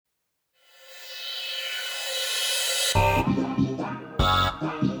What's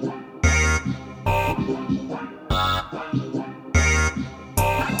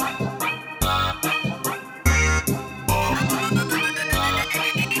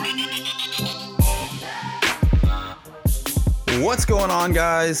going on,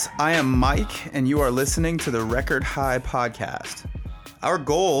 guys? I am Mike, and you are listening to the Record High Podcast. Our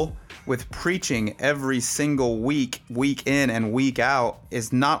goal with preaching every single week in and week out,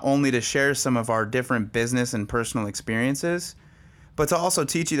 is not only to share some of our different business and personal experiences, but to also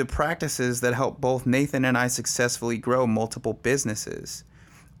teach you the practices that help both Nathan and I successfully grow multiple businesses.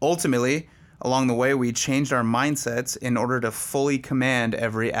 Ultimately, along the way, we changed our mindsets in order to fully command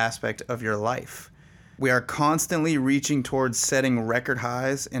every aspect of your life. We are constantly reaching towards setting record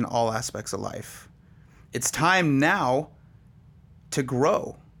highs in all aspects of life. It's time now to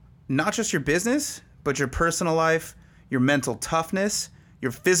grow. Not just your business, but your personal life, your mental toughness,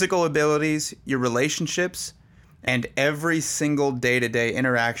 your physical abilities, your relationships, and every single day-to-day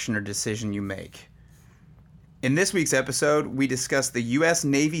interaction or decision you make. In this week's episode, we discuss the U.S.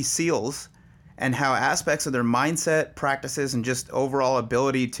 Navy SEALs and how aspects of their mindset, practices, and just overall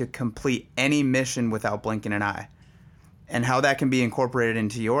ability to complete any mission without blinking an eye, and how that can be incorporated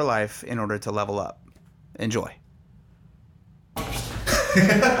into your life in order to level up. Enjoy.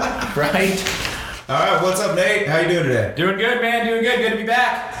 Right? All right, what's up, Nate? How you doing today? Doing good, man. Doing good. Good to be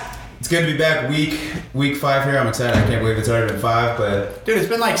back. It's good to be back. Week 5 here. I'm excited. I can't believe it's already been 5, but... Dude, it's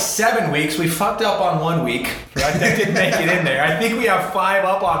been like 7 weeks. We fucked up on 1 week. Right? That didn't make it in there. I think we have 5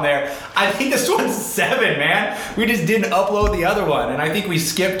 up on there. I think this one's 7, man. We just didn't upload the other one. And I think we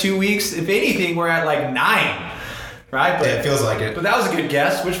skipped 2 weeks. If anything, we're at like 9. Right? But, yeah, it feels like it. But that was a good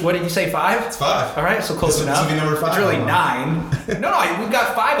guess. What did you say, 5? It's 5. All right, so close enough. This will be number 5. It's really 9. No, we've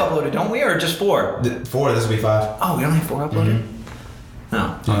got 5 uploaded, don't we? Or just 4? 4, this will be 5. Oh, we only have 4 uploaded? Mm-hmm.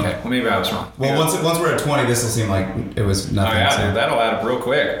 No. Okay. Well, maybe I was wrong. Well, once we're at 20, this will seem like it was nothing. Oh yeah, so. dude, that'll add up real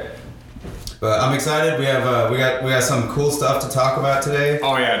quick. But I'm excited. We got some cool stuff to talk about today.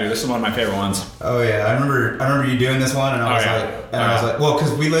 Oh yeah, dude, this is one of my favorite ones. Oh yeah, I remember you doing this one, and I was like, well,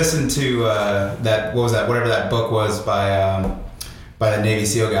 because we listened to whatever that book was by the Navy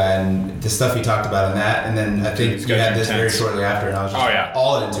SEAL guy, and the stuff he talked about in that, and then I think you had this very shortly after, and I was just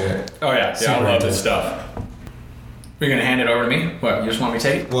all into it. Oh yeah, I love this stuff. You're gonna hand it over to me? What, you just want me to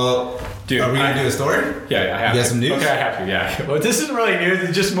take it? Well, dude, are we gonna do a story? Yeah, I have to. You got some news? Okay, I have to, yeah. Well, this isn't really news,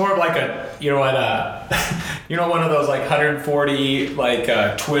 it's just more of like a, one of those like 140,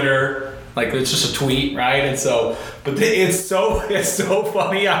 like Twitter, like it's just a tweet, right? And so, but it's so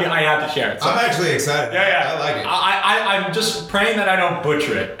funny, I have to share it. So, I'm actually excited. Yeah. I like it. I'm just praying that I don't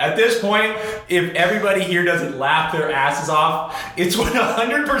butcher it. At this point, if everybody here doesn't laugh their asses off, it's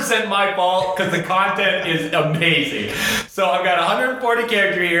 100% my fault because the content is amazing. So I've got 140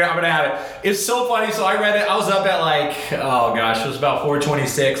 character here. I'm going to have it. It's so funny. So I read it. I was up at it was about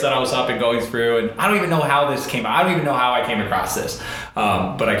 4:26 that I was up and going through. And I don't even know how this came out. I don't even know how I came across this.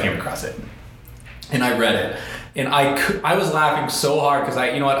 But I came across it. And I read it. And I was laughing so hard because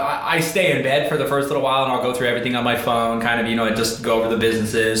I stay in bed for the first little while and I'll go through everything on my phone, kind of, just go over the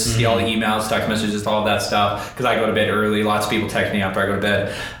businesses, see all the emails, text messages, all of that stuff, because I go to bed early. Lots of people text me after I go to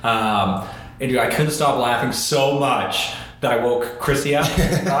bed. And dude, I couldn't stop laughing so much that I woke Chrissy up,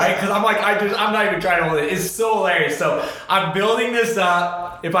 right? Because I'm like, I'm not even trying to hold it. It's so hilarious. So I'm building this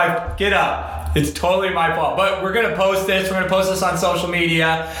up. If I get up, it's totally my fault. But we're going to post this. We're going to post this on social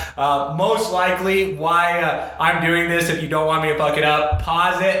media. Most likely why I'm doing this, if you don't want me to fuck it up,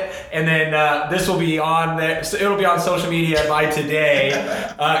 pause it. And then this will be on there. So it'll be on social media by today.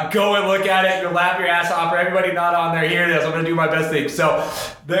 Go and look at it. You'll laugh your ass off. For everybody not on there, here it is. I'm going to do my best thing. So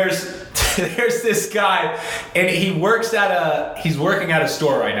there's this guy, and he's working at a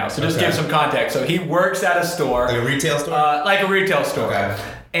store right now. So just give some context. So he works at a store. Like a retail store? Like a retail store. Okay.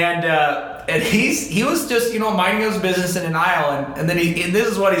 And he was just, minding his business in an aisle, and then this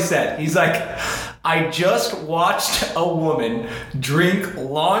is what he said. He's like, I just watched a woman drink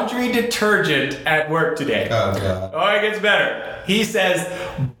laundry detergent at work today. Oh, God. Oh, it gets better. He says,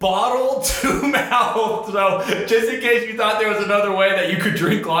 bottle to mouth. So just in case you thought there was another way that you could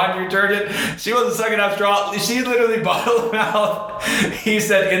drink laundry detergent, she wasn't sucking up straw. She literally bottle to mouth. He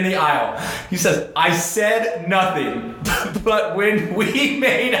said, in the aisle. He says, I said nothing, but when we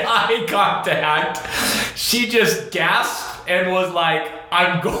made eye contact, she just gasped and was like,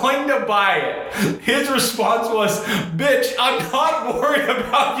 I'm going to buy it. His response was, bitch, I'm not worried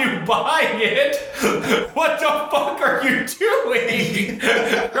about you buying it. What the fuck are you doing?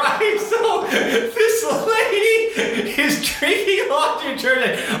 Right? So this lady is drinking laundry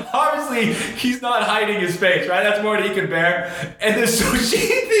detergent. Obviously, he's not hiding his face, right? That's more than he can bear. And then so she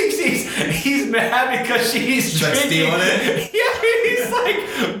thinks he's mad because she's drinking. Like stealing it? Yeah, he's like,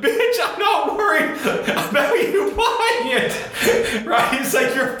 bitch, I'm not worried about you buying it. Right? He's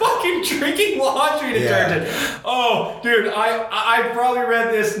like, you're fucking drinking laundry detergent. Yeah. Oh, dude, I probably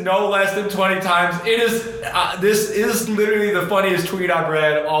read this no less than 20 times. It is, this is literally the funniest tweet I've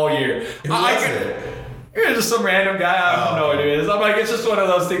read all year. Who was it? It's just some random guy. I don't know what it is. I'm like, it's just one of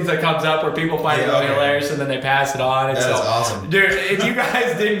those things that comes up where people find it really hilarious and then they pass it on. That's awesome. Dude, if you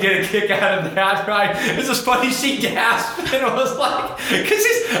guys didn't get a kick out of that, right? It's just funny. She gasped and it was like, because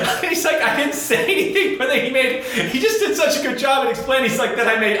he's like, I didn't say anything, but then he just did such a good job at explaining. He's like, that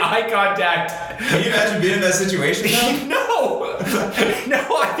I made eye contact. Can you imagine being in that situation though?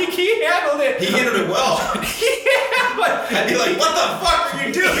 No, I think he handled it. He handled it well. Yeah, but I'd be like, what the fuck are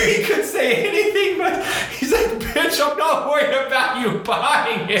you doing? He couldn't say anything, but he's like, bitch, I'm not worried about you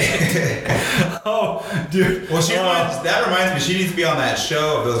buying it. Oh, dude. Well, that reminds me, she needs to be on that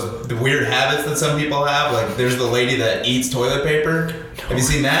show of the weird habits that some people have. Like, there's the lady that eats toilet paper. Have you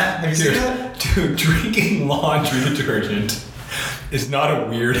seen that? Have you seen that? Dude, drinking laundry detergent is not a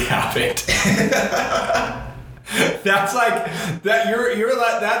weird habit. That's like that. You're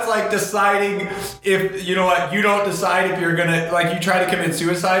like, that's like deciding if you know what, you don't decide if you're gonna, like, you try to commit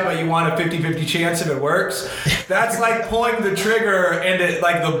suicide but you want a 50-50 chance if it works. That's like pulling the trigger and it,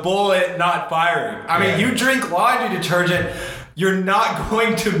 like the bullet not firing. I mean, you drink laundry detergent, you're not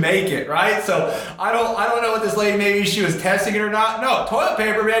going to make it, right? So I don't know what this lady, maybe she was testing it or not. No, toilet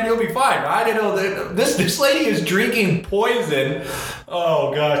paper, man, you'll be fine, right? This lady is drinking poison.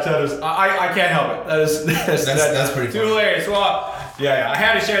 Oh gosh, that is, I can't help it. That's pretty funny. Too hilarious. Well, yeah, I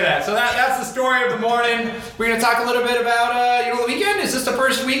had to share that. So that's the story of the morning. We're gonna talk a little bit about the weekend. Is this the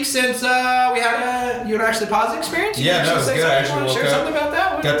first week since we had you had actually positive experience? Yeah, that was good. I actually woke share up, something about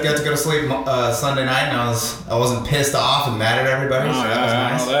that? Got to go to sleep Sunday night, and I wasn't pissed off and mad at everybody. Oh, so yeah, that was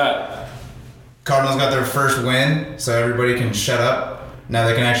nice. I know that. Cardinals got their first win, so everybody can shut up. Now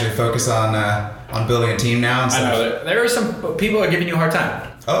they can actually focus on building a team now. I know there are some people who are giving you a hard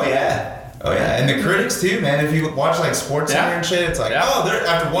time. Oh yeah, and the critics too, man. If you watch like Sports Center and shit, it's like, they're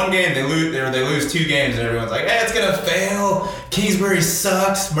after one game they lose 2 games, and everyone's like, hey, it's gonna fail. Kingsbury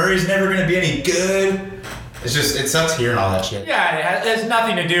sucks. Murray's never gonna be any good. It's just, it sucks hearing all that shit. Yeah, it has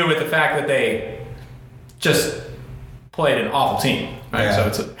nothing to do with the fact that they just played an awful team. Right?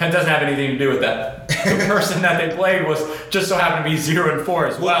 Yeah. So it doesn't have anything to do with that. The person that they played was just so happened to be 0-4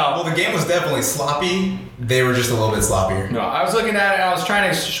 as well. Well, the game was definitely sloppy. They were just a little bit sloppier. No, I was looking at it, I was trying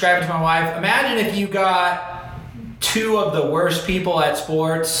to describe it to my wife. Imagine if you got 2 of the worst people at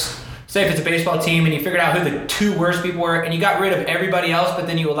sports. Say if it's a baseball team and you figured out who the 2 worst people were and you got rid of everybody else, but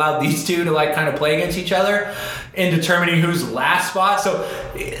then you allowed these 2 to like kind of play against each other in determining who's last spot. So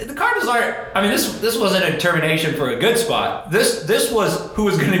the Cardinals aren't, I mean, this wasn't a determination for a good spot. This was who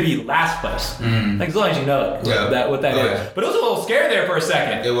was going to be last place. Like, as long as you know what that is. Yeah. But it was a little scary there for a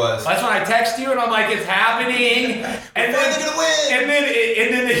second. It was. That's when I text you and I'm like, it's happening. And then they're gonna win. And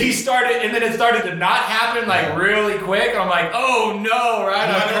then it started to not happen like really quick. I'm like, oh no,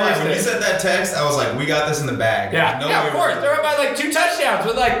 right? When you sent that text, I was like, we got this in the bag. Yeah, of course. They're up by like 2 touchdowns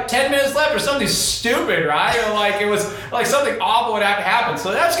with like 10 minutes left or something stupid, right? Or like it was like something awful would have to happen.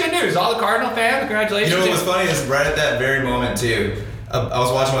 So that's good news. All the Cardinal fans, congratulations. You know what was funny is right at that very moment too, I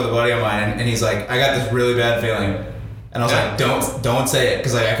was watching with a buddy of mine and he's like, I got this really bad feeling. And I was like, don't say it.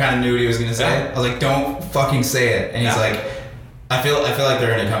 Because like I kind of knew what he was going to say. I was like, don't fucking say it. And he's like, I feel like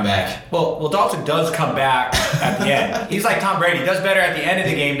they're going to come back. Well, Dalton does come back at the end. He's like Tom Brady. He does better at the end of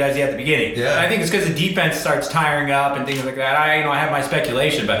the game does he at the beginning. Yeah. And I think it's because the defense starts tiring up and things like that. I have my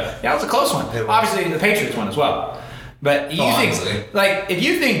speculation, but yeah, it was a close one. Obviously, the Patriots won as well. But if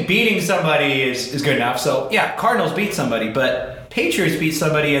you think beating somebody is good enough, so yeah, Cardinals beat somebody, but Patriots beat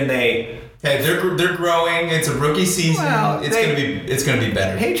somebody and they... Hey, they're growing. It's a rookie season. Well, it's gonna be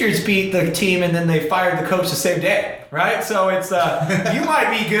better. Patriots beat the team and then they fired the coach the same day, right? So it's you might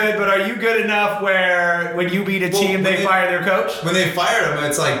be good, but are you good enough where when you beat a team they fire their coach? When they fired him,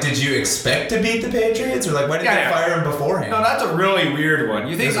 it's like, did you expect to beat the Patriots, or like why did they fire him beforehand? No, that's a really weird one.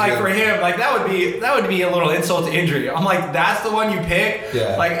 You think like for him, like that would be a little insult to injury. I'm like, that's the one you pick.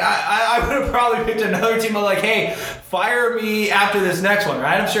 Yeah. Like I would have probably picked another team. I'm like, hey, fire me after this next one,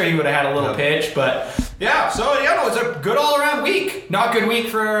 right? I'm sure he would have had a little pitch, but yeah. So it's a good all around week. Not good week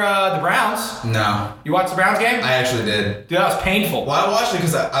for the Browns. No. You watched the Browns game? I actually did. Dude, that was painful. Well, I watched it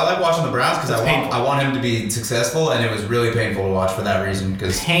because I like watching the Browns because I want him to be successful, and it was really painful to watch for that reason.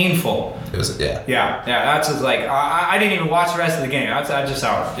 Painful. It was Yeah. That's just like I didn't even watch the rest of the game. I just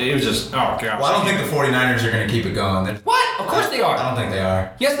saw it. It was just, oh god. Well, I don't think the 49ers are going to keep it going. What? not? Of course they are. I don't think they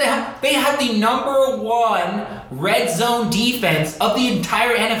are. Yes, they have. They have the number 1 red zone defense of the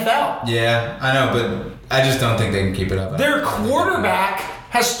entire NFL. Yeah, I know, but I just don't think they can keep it up. Their quarterback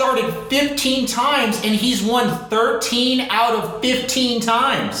has started 15 times, and he's won 13 out of 15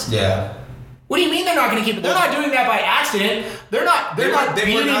 times. Yeah. What do you mean they're not going to keep it? They're not doing that by accident. They're not. They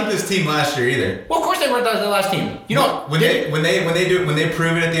were not this team last year either. Well, of course they weren't the last team. You know when they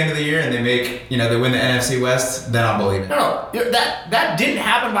prove it at the end of the year and they make they win the NFC West, then I'll believe it. No, that didn't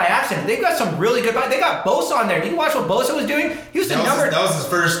happen by accident. They've got some really good. They got Bosa on there. You can watch what Bosa was doing. He was that was his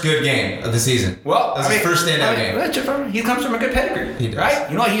first good game of the season. Well, that was his first standout game. He comes from a good pedigree. He does.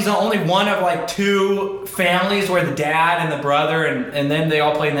 Right? You know, he's the only one of like 2 families where the dad and the brother and then they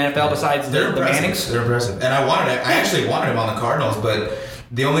all play in the NFL besides the Mannings. They're impressive. And I actually wanted him on the Cardinals, but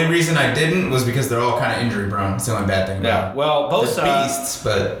the only reason I didn't was because they're all kind of injury prone. It's the only bad thing about it. Well, Bosa beasts,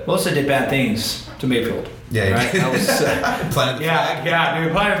 but Bosa did bad things to Mayfield. Yeah, right? That was planted the flag. Yeah,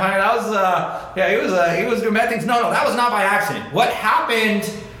 dude, planted. That was he was doing bad things. No, that was not by accident. What happened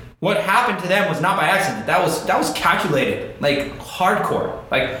to them was not by accident. That was calculated, like hardcore.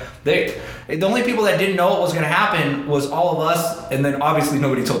 Like the only people that didn't know what was going to happen was all of us, and then obviously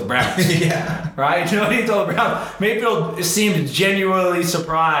nobody told the Browns. Yeah. Right? Nobody told the Browns. Mayfield seemed genuinely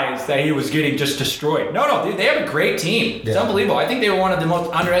surprised that he was getting just destroyed. No, dude, they have a great team. It's unbelievable. I think they were one of the most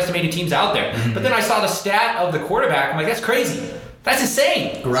underestimated teams out there. Mm-hmm. But then I saw the stat of the quarterback. I'm like, that's crazy. That's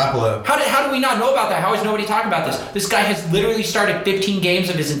insane. Garoppolo. How do we not know about that? How is nobody talking about this? This guy has literally started 15 games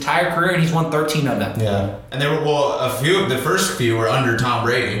of his entire career and he's won 13 of them. Yeah. And there were the first few were under Tom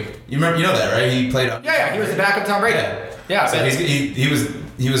Brady. You know that, right? He played under he was the backup Tom Brady. Yeah. So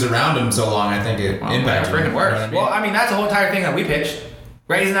he was around him so long, I think it impacted him. Freaking works. You know what I mean? Well, I mean that's the whole entire thing that we pitched.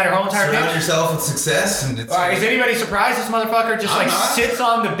 Right? Isn't that your whole entire Surround yourself with success. And it's is anybody surprised this motherfucker just sits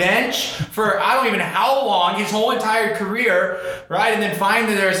on the bench for I don't even know how long, his whole entire career, right? And then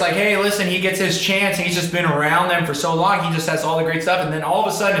finally there's like, hey, listen, he gets his chance and he's just been around them for so long. He just has all the great stuff. And then all of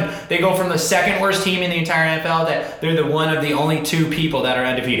a sudden they go from the second worst team in the entire NFL that they're the one of the only 2 people that are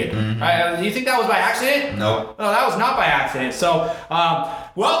undefeated. Mm-hmm. Right? Do you think that was by accident? Nope. No, that was not by accident. So,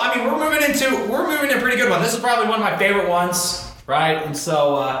 well, I mean, we're moving into a pretty good one. This is probably one of my favorite ones. Right, and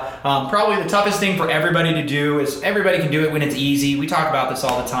so probably the toughest thing for everybody to do is everybody can do it when it's easy. We talk about this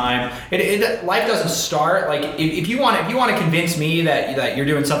all the time. Life doesn't start like if you want to convince me that you're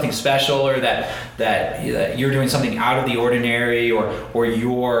doing something special or that you're doing something out of the ordinary or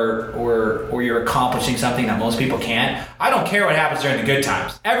you're accomplishing something that most people can't. I don't care what happens during the good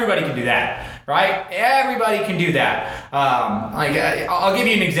times. Everybody can do that. Right? Everybody can do that. I'll give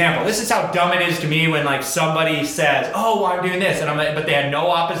you an example. This is how dumb it is to me when like somebody says, "Oh, well, I'm doing this," and but they had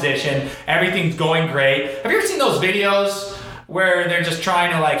no opposition. Everything's going great. Have you ever seen those videos where they're just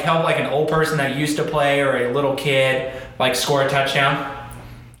trying to like help like an old person that used to play or a little kid like score a touchdown?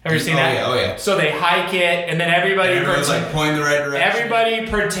 Have you seen that? Oh yeah. So they hike it, and then everyone's like pointing the right direction. Everybody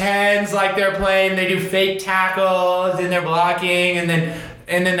pretends like they're playing. They do fake tackles and they're blocking, and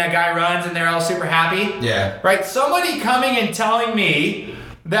then that guy runs and they're all super happy. Yeah. Right? Somebody coming and telling me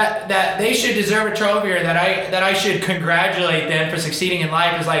that they should deserve a trophy or that I should congratulate them for succeeding in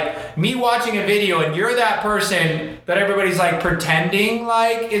life is like me watching a video and you're that person that everybody's like pretending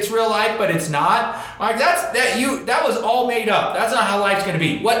like it's real life but it's not. Like that was all made up. That's not how life's gonna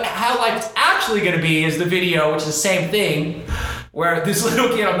be. How life's actually gonna be is the video, which is the same thing. Where this little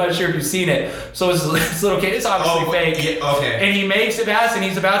kid, I'm not sure if you've seen it. So this little kid, it's obviously fake. Yeah, okay. And he makes a pass and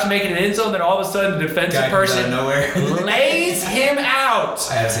he's about to make it an end zone. Then all of a sudden, the defensive person lays him out.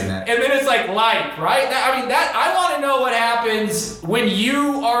 I have seen that. And then it's like life, right? I want to know what happens when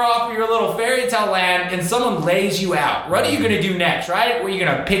you are off your little fairy tale land and someone lays you out. What are you going to do next, right? Were you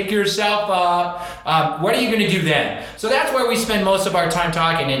going to pick yourself up? What are you going to do then? So that's where we spend most of our time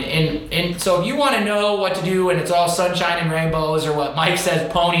talking. And so if you want to know what to do and it's all sunshine and rainbows, or what Mike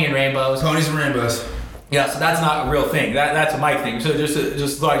says, pony and rainbows. Ponies and rainbows. Yeah, so that's not a real thing. That's a Mike thing. So just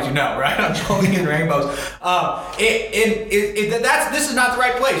as long as you know, right? Pony and rainbows. This is not the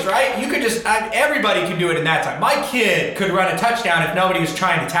right place, right? You could everybody can do it in that time. My kid could run a touchdown if nobody was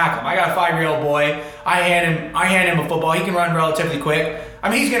trying to tackle him. I got a 5-year-old boy. I hand him a football. He can run relatively quick. I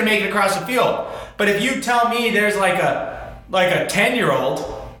mean, he's gonna make it across the field. But if you tell me there's like a 10-year-old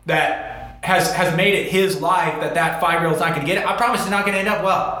that has made it his life that 5-year-old's not going to get it, I promise it's not going to end up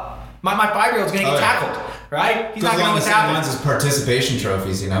well. My 5-year-old's going to get tackled, right? He's not going to know what's happening. One's his participation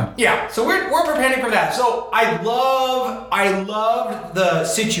trophies, you know? Yeah, so we're preparing for that. So I love the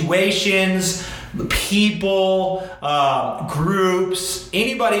situations, the people, groups,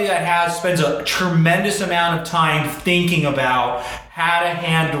 anybody that spends a tremendous amount of time thinking about how to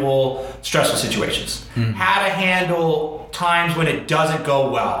handle stressful situations, how to handle times when it doesn't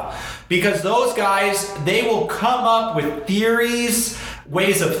go well. Because those guys, they will come up with theories,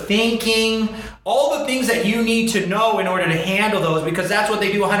 ways of thinking, all the things that you need to know in order to handle those, because that's what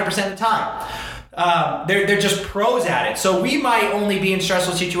they do 100% of the time. They're just pros at it. So we might only be in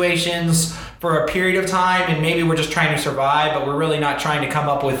stressful situations for a period of time, and maybe we're just trying to survive, but we're really not trying to come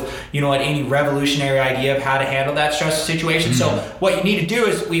up with, any revolutionary idea of how to handle that stressful situation. So what you need to do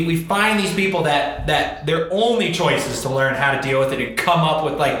is we find these people that their only choice is to learn how to deal with it and come up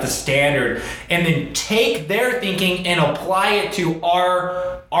with like the standard, and then take their thinking and apply it to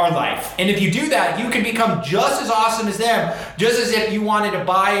our life. And if you do that, you can become just as awesome as them, just as if you wanted to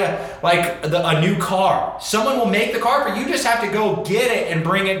buy a new car. Someone will make the car for you. You just have to go get it and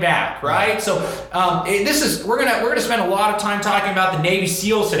bring it back, right? So we're gonna spend a lot of time talking about the Navy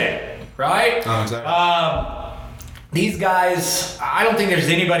SEALs today, right? Oh, exactly. These guys, I don't think there's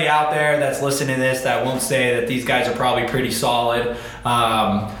anybody out there that's listening to this that won't say that these guys are probably pretty solid.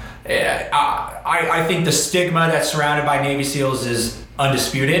 I think the stigma that's surrounded by Navy SEALs is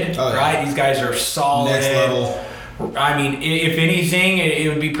undisputed, right? These guys are solid. Next level. I mean, if anything, it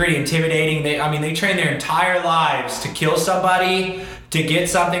would be pretty intimidating. They train their entire lives to kill somebody, to get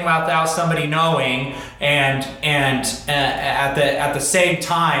something without somebody knowing, and at the same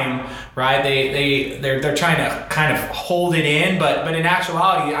time, right? They're trying to kind of hold it in, but in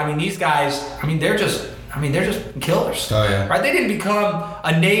actuality, these guys, they're just killers. Oh yeah. Right? They didn't become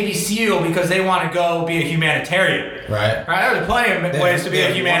a Navy SEAL because they want to go be a humanitarian. Right. There's plenty of ways to be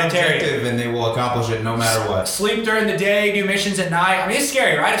a humanitarian. One objective, and they will accomplish it no matter what. Sleep during the day, do missions at night. It's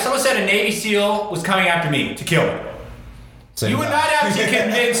scary, right? If someone said a Navy SEAL was coming after me to kill me, you would not have to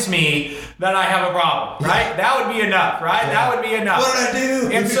convince me that I have a problem, right? That would be enough, right? Yeah. That would be enough. What did I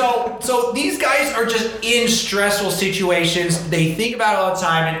do? And so these guys are just in stressful situations. They think about it all the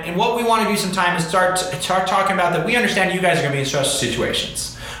time. And what we want to do sometime is start talking about that. We understand you guys are going to be in stressful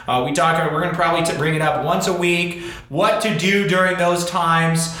situations. We're going to probably bring it up once a week, what to do during those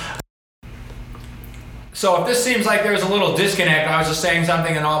times. So if this seems like there's a little disconnect, I was just saying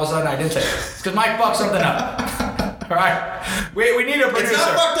something and all of a sudden I did say it. It's because Mike fucked something up. All right, we need a producer. It's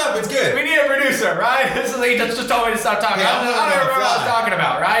not fucked up. It's good. We need a producer, right? This is he just told me to stop talking. I don't remember what I was talking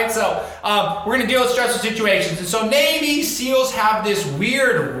about, right? So we're gonna deal with stressful situations, and so Navy SEALs have this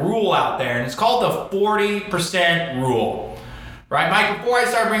weird rule out there, and it's called the 40% rule, right? Mike, before I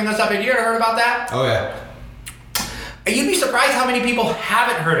start bringing this up, have you ever heard about that? Oh yeah. You'd be surprised how many people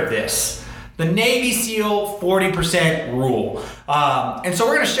haven't heard of this. The Navy SEAL 40% rule. And so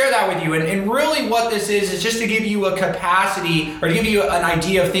we're going to share that with you. And really what this is just to give you a capacity, or to give you an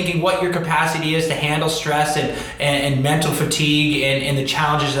idea of thinking what your capacity is to handle stress and mental fatigue and the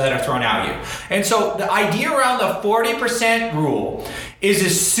challenges that are thrown at you. And so the idea around the 40% rule is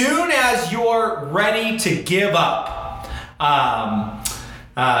as soon as you're ready to give up,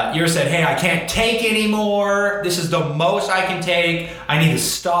 you said, hey, I can't take anymore. This is the most I can take. I need to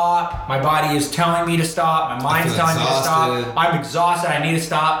stop. My body is telling me to stop. My mind's telling me to stop. I'm exhausted. I need to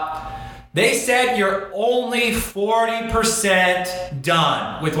stop. They said you're only 40%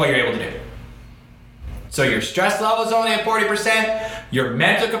 done with what you're able to do. So your stress level is only at 40%. Your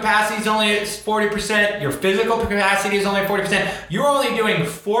mental capacity is only at 40%. Your physical capacity is only at 40%. You're only doing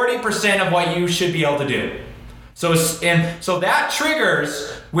 40% of what you should be able to do. So that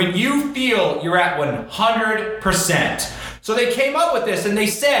triggers when you feel you're at 100%. So they came up with this and they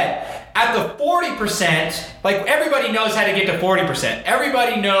said at the 40%, like everybody knows how to get to 40%.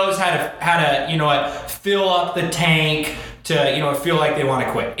 Everybody knows how to fill up the tank to feel like they want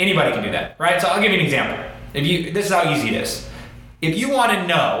to quit. Anybody can do that, right? So I'll give you an example. This is how easy it is. If you want to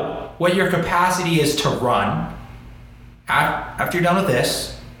know what your capacity is to run, after you're done with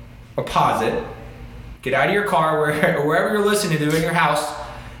this, or pause it. Get out of your car, wherever you're listening to, in your house.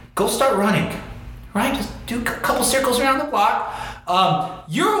 Go start running, right? Just do a couple circles around the block.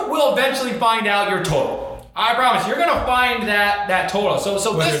 You will eventually find out your total. I promise. You're gonna find that total.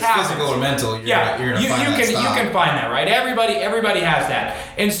 So whether this happens. Physical or mental, you're gonna find that you can find that, right? Everybody has that.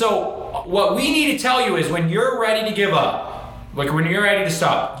 And so what we need to tell you is when you're ready to give up, like when you're ready to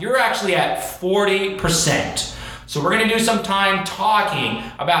stop, you're actually at 40%. So we're going to do some time talking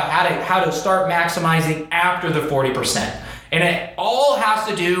about how to start maximizing after the 40%. And it all has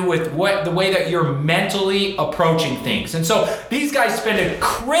to do with the way that you're mentally approaching things. And so these guys spend a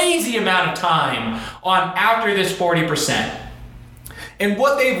crazy amount of time on after this 40%. And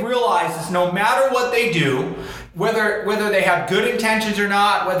what they've realized is no matter what they do, whether they have good intentions or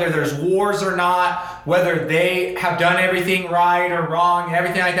not, whether there's wars or not, whether they have done everything right or wrong and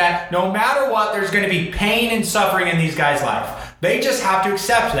everything like that, no matter what, there's going to be pain and suffering in these guys' life. They just have to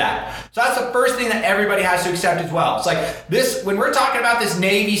accept that. So that's the first thing that everybody has to accept as well. It's like this, when we're talking about this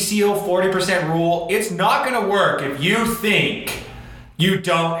Navy SEAL 40% rule, it's not going to work if you think you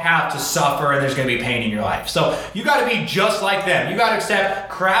don't have to suffer and there's going to be pain in your life. So you got to be just like them. You got to accept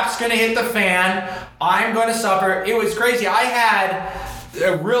crap's going to hit the fan. I'm going to suffer. It was crazy. I had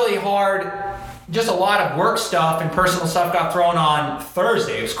a really hard, just a lot of work stuff and personal stuff got thrown on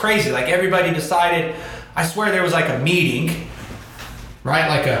Thursday. It was crazy. Like everybody decided, I swear there was like a meeting,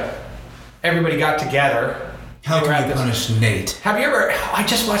 right? Everybody got together. How can you punish Nate? Have you ever, I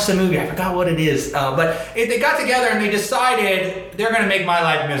just watched the movie, I forgot what it is, but they got together and they decided they're going to make my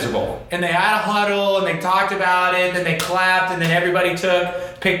life miserable. And they had a huddle and they talked about it, then they clapped, and then everybody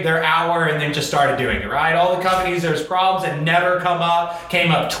picked their hour and then just started doing it, right? All the companies, there's problems that never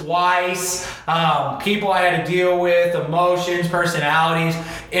came up twice, people I had to deal with, emotions, personalities,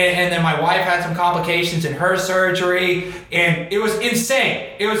 and then my wife had some complications in her surgery, and it was insane.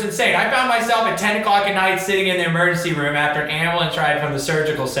 It was insane. I found myself at 10 o'clock at night sitting in the emergency room after an ambulance ride from the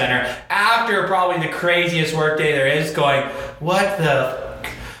surgical center, after probably the craziest work day there is, going, what the...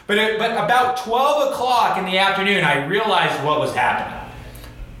 But about 12 o'clock in the afternoon, I realized what was happening.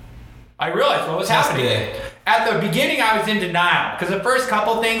 At the beginning, I was in denial because the first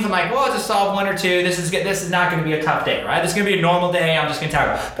couple things, I'm like, well, I'll just solve one or two. This is not going to be a tough day, right? This is going to be a normal day. I'm just going to talk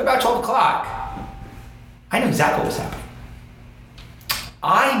about it. But about 12 o'clock, I knew exactly what was happening.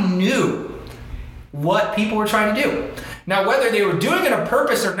 I knew what people were trying to do. Now, whether they were doing it on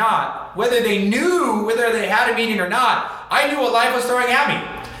purpose or not, whether they had a meeting or not, I knew what life was throwing at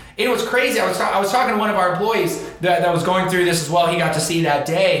me. It was crazy. I was talking to one of our employees that was going through this as well. He got to see that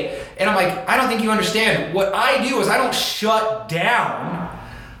day. And I'm like, I don't think you understand. What I do is I don't shut down.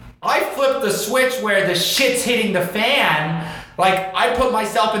 I flip the switch where the shit's hitting the fan. Like, I put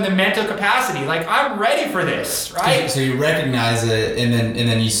myself in the mental capacity. Like, I'm ready for this, right? So you recognize it, and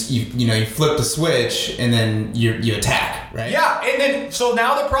then you flip the switch, and then you attack, right? Yeah, and then so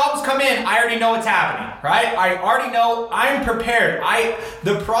now the problems come in. I already know what's happening, right? I already know. I'm prepared.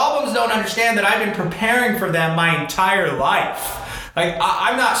 The problems don't understand that I've been preparing for them my entire life. Like,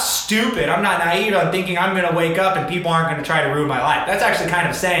 I'm not stupid. I'm not naive on thinking I'm going to wake up and people aren't going to try to ruin my life. That's actually kind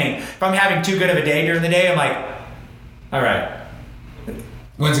of saying, if I'm having too good of a day during the day, I'm like, all right.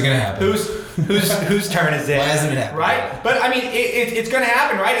 When's it gonna happen? Whose turn is it? Why hasn't it happened? Right? But I mean, it's gonna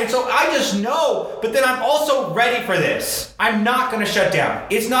happen, right? And so I just know, but then I'm also ready for this. I'm not gonna shut down.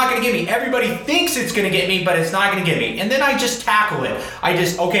 It's not gonna get me. Everybody thinks it's gonna get me, but it's not gonna get me. And then I just tackle it.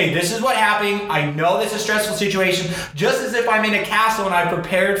 Okay, this is what happened. I know this is a stressful situation. Just as if I'm in a castle and I'm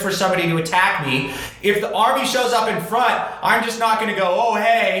prepared for somebody to attack me. If the army shows up in front, I'm just not gonna go, oh,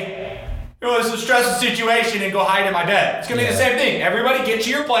 hey, this is a stressful situation, and go hide in my bed. It's going to be the same thing. Everybody get to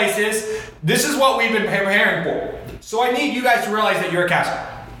your places. This is what we've been preparing for. So I need you guys to realize that you're a castle.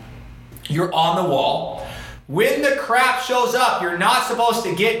 You're on the wall. When the crap shows up, you're not supposed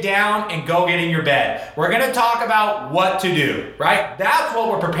to get down and go get in your bed. We're going to talk about what to do, right? That's what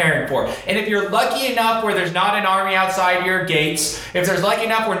we're preparing for. And if you're lucky enough where there's not an army outside your gates, if there's lucky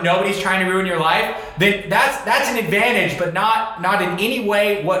enough where nobody's trying to ruin your life, then that's an advantage, but not in any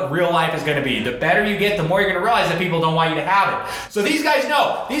way what real life is going to be. The better you get, the more you're going to realize that people don't want you to have it. So these guys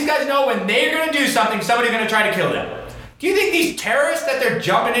know. These guys know when they're going to do something, somebody's going to try to kill them. Do you think these terrorists that they're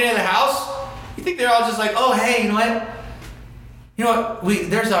jumping into the house, you think they're all just like, oh, hey, you know what?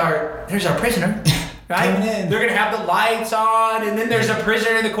 There's our prisoner, right? They're going to have the lights on, and then there's a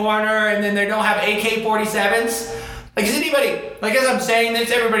prisoner in the corner, and then they don't have AK-47s. Like, is anybody, like, as I'm saying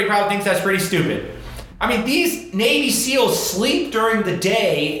this, everybody probably thinks that's pretty stupid. I mean, these Navy SEALs sleep during the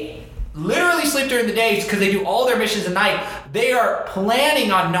day, literally sleep during the day because they do all their missions at night. They are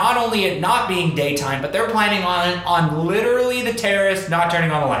planning on not only it not being daytime, but they're planning on literally the terrorists not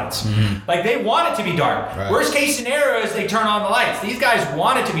turning on the lights. Mm-hmm. Like, they want it to be dark. Right. Worst case scenario is they turn on the lights. These guys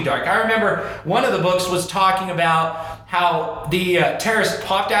want it to be dark. I remember one of the books was talking about how the terrorists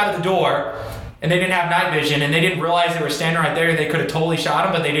popped out of the door and they didn't have night vision, and they didn't realize they were standing right there. They could have totally shot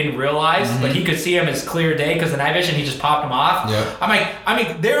him, but they didn't realize. Mm-hmm. But he could see him as clear day because the night vision, he just popped him off. Yep. I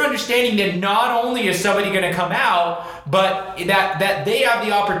mean, they're understanding that not only is somebody going to come out, but that they have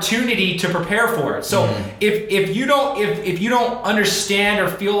the opportunity to prepare for it. So if you don't understand or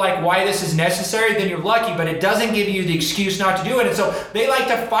feel like why this is necessary, then you're lucky. But it doesn't give you the excuse not to do it. And so they like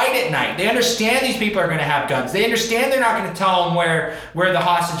to fight at night. They understand these people are going to have guns. They understand they're not going to tell them where the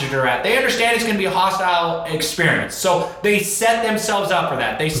hostages are at. They understand it's going to be a hostile experience. So they set themselves up for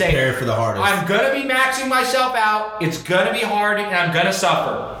that. They say, prepare for the hardest. I'm going to be maxing myself out. It's going to be hard, and I'm going to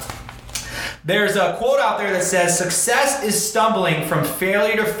suffer. There's a quote out there that says, success is stumbling from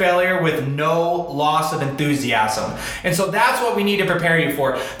failure to failure with no loss of enthusiasm. And so that's what we need to prepare you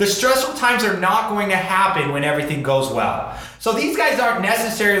for. The stressful times are not going to happen when everything goes well. So these guys aren't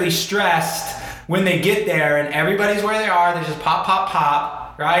necessarily stressed when they get there and everybody's where they are. They just pop, pop,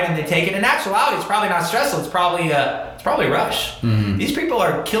 pop, right? And they take it. In actuality, it's probably not stressful. It's probably a rush. Mm-hmm. These people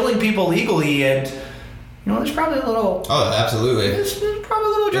are killing people legally, and there's probably a little... Oh, absolutely. There's probably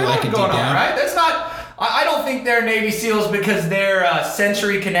a little drama going on, right? That's not... I don't think they're Navy SEALs because their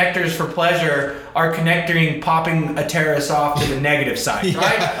sensory connectors for pleasure are popping a terrorist off to the negative side,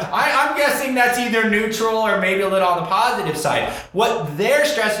 right? I'm guessing that's either neutral or maybe a little on the positive side. What they're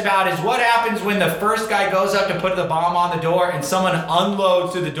stressed about is what happens when the first guy goes up to put the bomb on the door and someone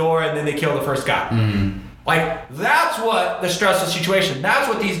unloads through the door and then they kill the first guy. Mm-hmm. Like, that's what the stressful situation, that's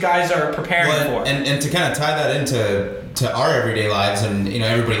what these guys are preparing for. And to kind of tie that into our everyday lives and,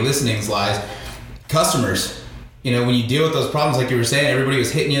 everybody listening's lives, customers, when you deal with those problems, like you were saying, everybody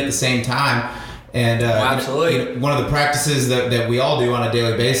was hitting you at the same time. And absolutely. One of the practices that we all do on a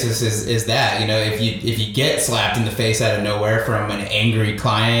daily basis is that, if you get slapped in the face out of nowhere from an angry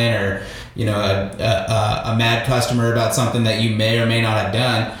client or, a mad customer about something that you may or may not have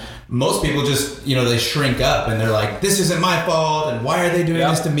done, most people just, they shrink up and they're like, this isn't my fault and why are they doing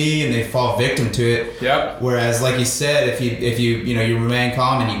this to me? And they fall victim to it. Yep. Whereas, like you said, if you remain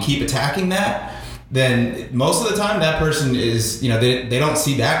calm and you keep attacking that, then most of the time that person is, they don't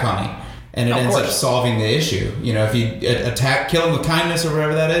see that coming. And it ends up solving the issue. If you kill them with kindness or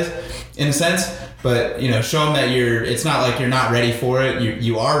whatever that is, in a sense. But, show them that it's not like you're not ready for it.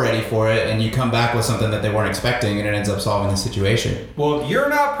 You are ready for it, and you come back with something that they weren't expecting, and it ends up solving the situation. Well, if you're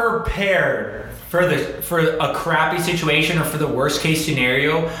not prepared for a crappy situation or for the worst case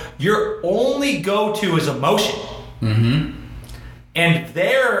scenario, your only go-to is emotion. Mm-hmm. And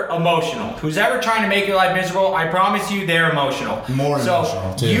they're emotional. Who's ever trying to make your life miserable, I promise you they're emotional. More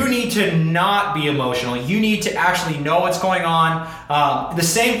emotional, too. You need to not be emotional. You need to actually know what's going on. The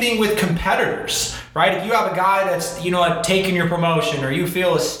same thing with competitors, right? If you have a guy that's, taking your promotion or you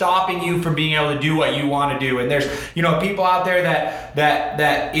feel is stopping you from being able to do what you want to do, and there's, people out there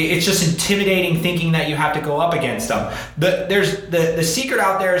that it's just intimidating thinking that you have to go up against them. The secret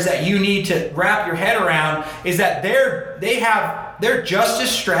out there is that you need to wrap your head around is that they're just as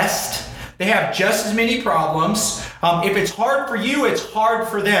stressed. They have just as many problems. If it's hard for you, it's hard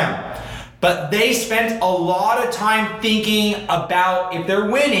for them. But they spent a lot of time thinking about if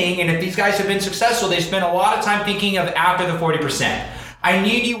they're winning, and if these guys have been successful, they spent a lot of time thinking of after the 40%. I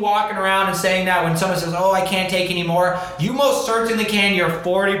need you walking around and saying that when someone says, I can't take any more, you most certainly can. You're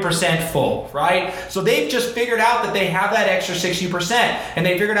 40% full, right? So they've just figured out that they have that extra 60%, and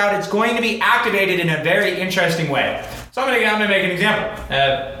they figured out it's going to be activated in a very interesting way. So I'm gonna make an example.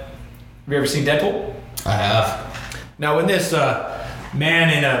 Have you ever seen Deadpool? I have. Now, when this man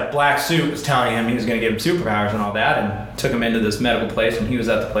in a black suit was telling him he was gonna give him superpowers and all that, and took him into this medical place, and he was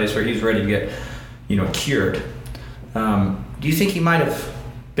at the place where he was ready to get, cured. Do you think he might have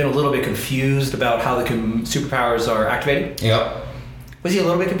been a little bit confused about how the superpowers are activated? Yep. Was he a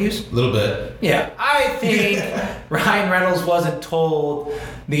little bit confused? A little bit. Yeah. I think Ryan Reynolds wasn't told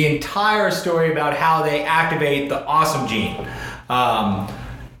the entire story about how they activate the awesome gene.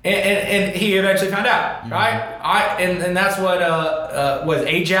 And he eventually found out, right? And that's what was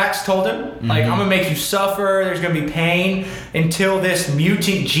Ajax told him. Mm-hmm. Like, I'm gonna make you suffer. There's gonna be pain until this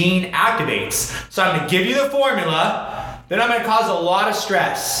mutant gene activates. So I'm gonna give you the formula. Then I'm gonna cause a lot of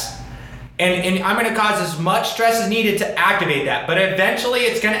stress. And I'm gonna cause as much stress as needed to activate that. But eventually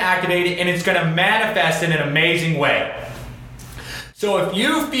it's gonna activate it and it's gonna manifest in an amazing way. So if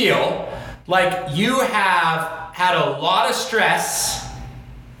you feel like you have had a lot of stress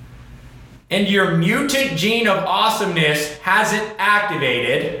and your mutant gene of awesomeness hasn't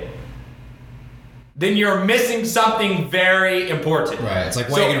activated, then you're missing something very important. Right. It's like,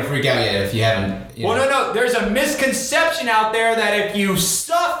 why are you going to freak out yet if you haven't... Well, no. There's a misconception out there that if you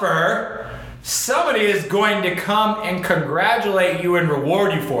suffer, somebody is going to come and congratulate you and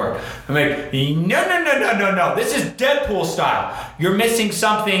reward you for it. I'm like, no. This is Deadpool style. You're missing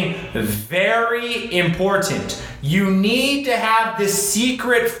something very important. You need to have this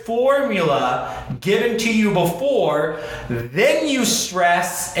secret formula given to you before, then you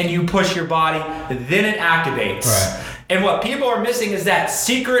stress and you push your body, then it activates. Right. And what people are missing is that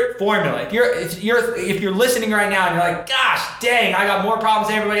secret formula. If you're listening right now and you're like, gosh, dang, I got more problems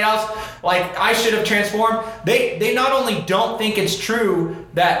than everybody else, like I should have transformed. They not only don't think it's true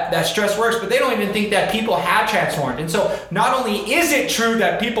that stress works, but they don't even think that people have transformed. And so not only is it true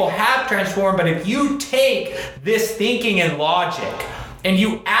that people have transformed, but if you take this thinking and logic and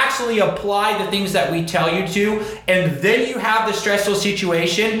you actually apply the things that we tell you to, and then you have the stressful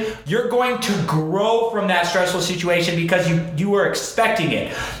situation, you're going to grow from that stressful situation because you were expecting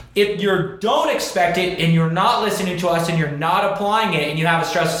it. If you don't expect it and you're not listening to us and you're not applying it and you have a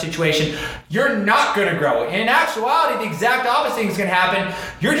stressful situation, you're not going to grow. In actuality, the exact opposite thing is going to happen.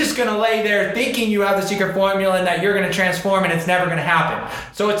 You're just going to lay there thinking you have the secret formula and that you're going to transform, and it's never going to happen.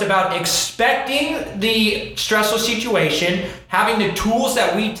 So it's about expecting the stressful situation, having the tools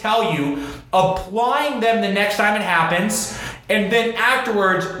that we tell you, applying them the next time it happens, and then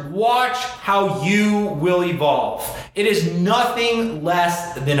afterwards, watch how you will evolve. It is nothing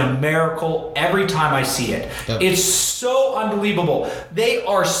less than a miracle every time I see it. Yep. It's so unbelievable. They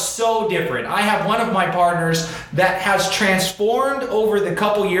are so different. I have one of my partners that has transformed over the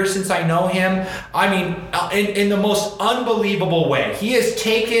couple years since I know him. I mean, in the most unbelievable way. He has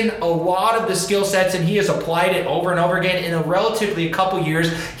taken a lot of the skill sets and he has applied it over and over again in a relatively a couple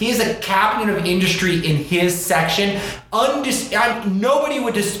years. He is a captain of industry in his section. Nobody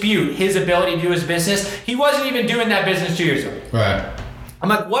would dispute his ability to do his business. He wasn't even doing that business 2 years ago. Right. I'm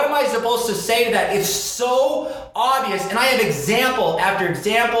like, what am I supposed to say to that? It's so obvious, and I have example after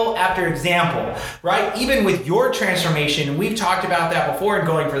example after example, right? Even with your transformation, and we've talked about that before and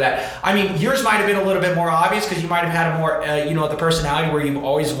going for that. I mean, yours might have been a little bit more obvious because you might have had a more, the personality where you've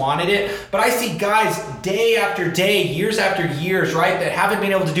always wanted it. But I see guys day after day, years after years, right, that haven't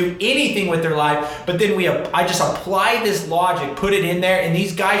been able to do anything with their life. But then I just apply this logic, put it in there, and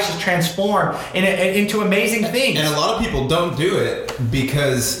these guys just transform into amazing things. And a lot of people don't do it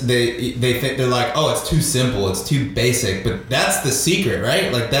because they think they're like, oh, it's too simple, it's too basic, but that's the secret,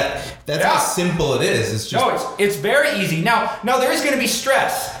 right? Like that's how simple it is. It's just it's very easy. Now there is going to be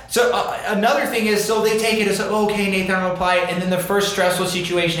stress. So another thing is, so they take it as, okay, Nathan, I'm going to apply it, and then the first stressful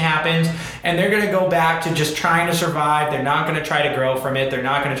situation happens, and they're going to go back to just trying to survive. They're not going to try to grow from it. They're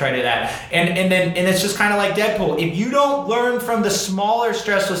not going to try to do that. And it's just kind of like Deadpool. If you don't learn from the smaller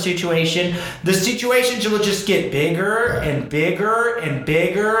stressful situation, the situations will just get bigger and bigger and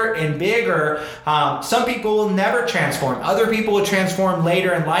bigger and bigger. Some people will never transform. Other people will transform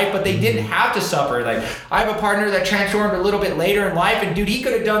later in life, but they didn't have to suffer. Like, I have a partner that transformed a little bit later in life, and dude, he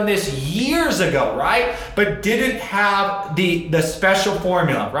could have done this years ago, right? But didn't have the special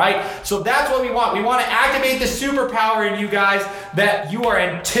formula, right? So that's what we want. We want to activate the superpower in you guys that you are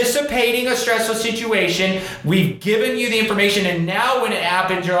anticipating a stressful situation. We've given you the information, and now when it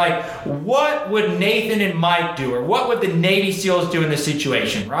happens, you're like, what would Nathan and Mike do? Or what would the Navy SEALs do in this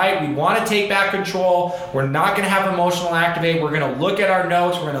situation, right? We want to take back control. We're not going to have emotional activate. We're going to look at our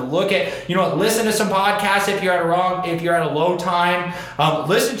notes. We're going to look at, listen to some podcasts if you're at a low time.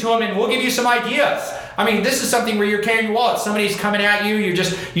 Listen to them, and we'll give you some ideas. I mean, this is something where you're carrying your wallet. Somebody's coming at you. You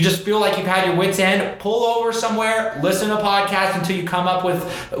just feel like you've had your wits end. Pull over somewhere. Listen to a podcast until you come up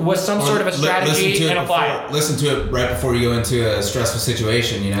with some sort of a strategy and apply it. Listen to it right before you go into a stressful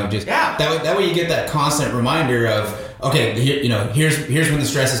situation. That way you get that constant reminder of, okay, here's when the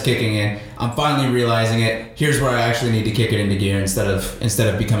stress is kicking in. I'm finally realizing it. Here's where I actually need to kick it into gear instead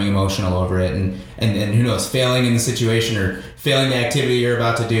of becoming emotional over it and who knows, failing in the situation or failing the activity you're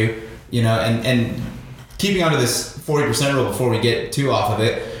about to do. And keeping onto this 40% rule before we get too off of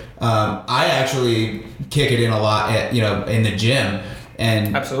it, I actually kick it in a lot in the gym.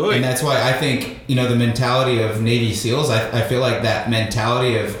 And absolutely. And that's why I think, the mentality of Navy SEALs, I feel like that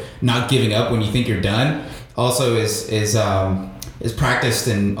mentality of not giving up when you think you're done also is practiced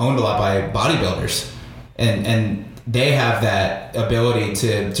and owned a lot by bodybuilders. And they have that ability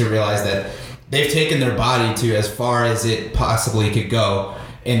to realize that they've taken their body to as far as it possibly could go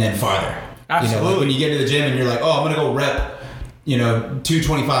and then farther. Absolutely. Like when you get to the gym and you're like, oh, I'm going to go rep,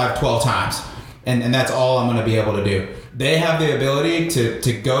 225 12 times. And that's all I'm going to be able to do. They have the ability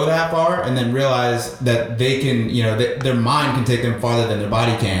to go that far and then realize that they can, their mind can take them farther than their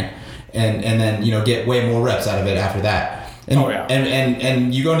body can. And then, get way more reps out of it after that. And,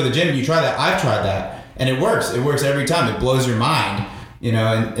 and you go into the gym and you try that. I've tried that. And it works. It works every time. It blows your mind,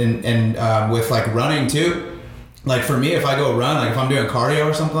 and with like running too. Like for me, if I go run, like if I'm doing cardio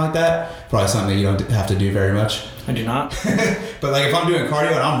or something like that, probably something that you don't have to do very much. I do not. But like if I'm doing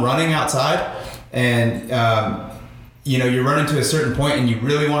cardio and I'm running outside and, you're running to a certain point and you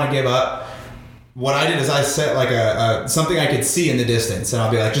really want to give up, what I did is I set like a something I could see in the distance, and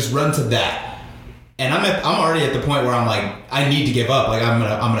I'll be like, just run to that. And I'm already at the point where I'm like, I need to give up. Like I'm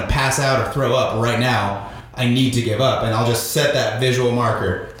gonna pass out or throw up right now. I need to give up, and I'll just set that visual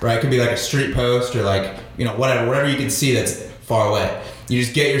marker. Right, it could be like a street post or like whatever you can see that's far away. You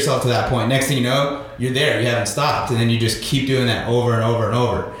just get yourself to that point. Next thing you know, you're there. You haven't stopped, and then you just keep doing that over and over and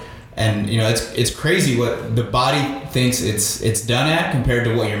over. And it's crazy what the body thinks it's done at compared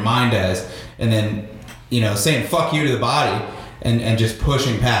to what your mind does, and then saying fuck you to the body and just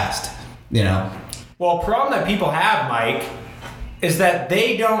pushing past. Well, a problem that people have, Mike, is that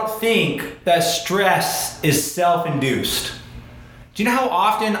they don't think that stress is self-induced. Do you know how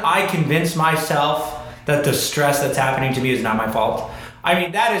often I convince myself that the stress that's happening to me is not my fault? I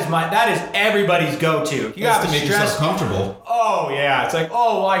mean, that is everybody's go-to. You have to make yourself comfortable. Oh yeah, it's like,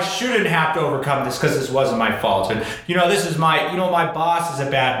 oh, well, I shouldn't have to overcome this because this wasn't my fault, and this is my boss is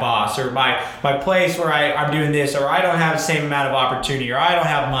a bad boss, or my place where I'm doing this, or I don't have the same amount of opportunity, or I don't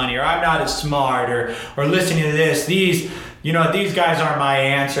have money, or I'm not as smart, or listening to this, these guys aren't my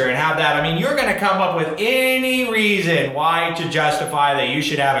answer, and have that. I mean, you're going to come up with any reason why to justify that you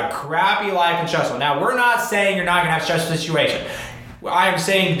should have a crappy life and stressful. Now, we're not saying you're not going to have a stressful situation. I am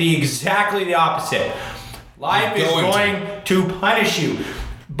saying exactly the opposite. Life is going to punish you.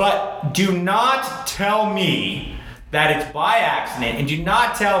 But do not tell me that it's by accident, and do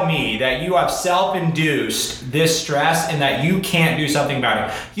not tell me that you have self-induced this stress and that you can't do something about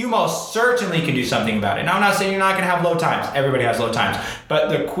it. You most certainly can do something about it. Now, I'm not saying you're not going to have low times. Everybody has low times. But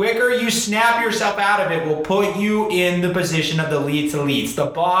the quicker you snap yourself out of it will put you in the position of the elites,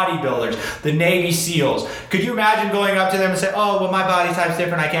 the bodybuilders, the Navy SEALs. Could you imagine going up to them and say, oh, well, my body type's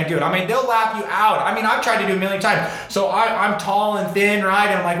different, I can't do it? I mean, they'll laugh you out. I mean, I've tried to do it a million times. So I'm tall and thin, right?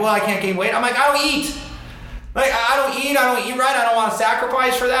 And I'm like, well, I can't gain weight. I'm like, I don't eat. Like, I don't eat right, I don't want to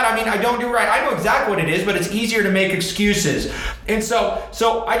sacrifice for that. I mean, I don't do right. I know exactly what it is, but it's easier to make excuses. And so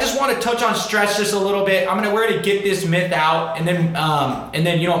I just want to touch on stress just a little bit. We're going to get this myth out, and then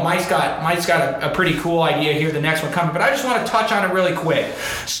Mike's got a pretty cool idea here, the next one coming, but I just want to touch on it really quick.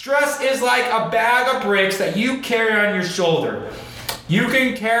 Stress is like a bag of bricks that you carry on your shoulder. You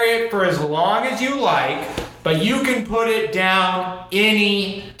can carry it for as long as you like, but you can put it down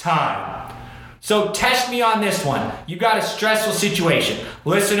any time. So test me on this one. You've got a stressful situation.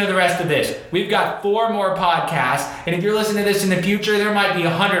 Listen to the rest of this. We've got 4 more podcasts, and if you're listening to this in the future, there might be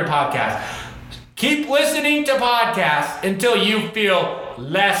 100 podcasts. Keep listening to podcasts until you feel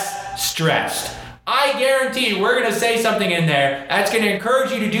less stressed. I guarantee we're going to say something in there that's going to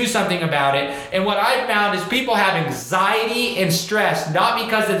encourage you to do something about it. And what I've found is people have anxiety and stress, not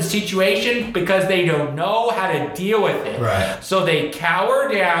because of the situation, because they don't know how to deal with it. Right. So they cower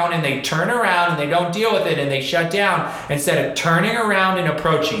down and they turn around and they don't deal with it and they shut down instead of turning around and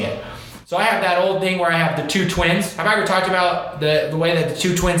approaching it. So I have that old thing where I have the 2 twins. Have I ever talked about the way that the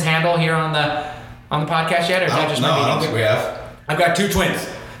 2 twins handle here on the podcast yet? Or is that just my meeting? I don't think we have. I've got 2 twins.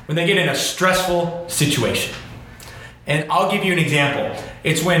 When they get in a stressful situation. And I'll give you an example.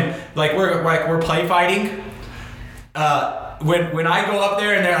 It's when we're play fighting. When I go up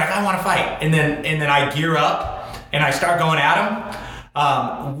there and they're like, I want to fight, and then I gear up and I start going at them.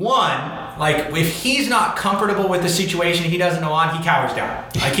 If he's not comfortable with the situation, he doesn't know on, he cowers down.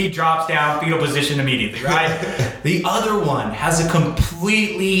 Like, he drops down, fetal position immediately, right? The other one has a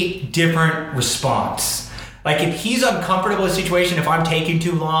completely different response. Like, if he's uncomfortable with the situation, if I'm taking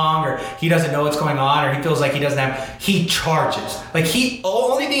too long, or he doesn't know what's going on, or he feels like he charges. Like,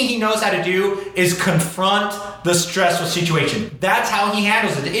 only thing he knows how to do is confront the stressful situation. That's how he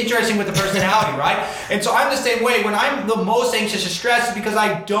handles it. Interesting with the personality, right? And so I'm the same way. When I'm the most anxious or stressed, because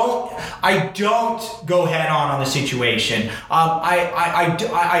I don't go head on the situation.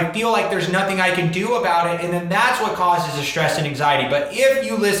 I feel like there's nothing I can do about it, and then that's what causes the stress and anxiety. But if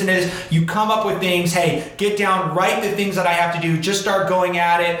you listen to this, you come up with things, hey, get down, write the things that I have to do, just start going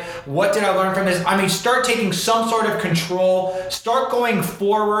at it. What did I learn from this? Start taking some sort of control. Start going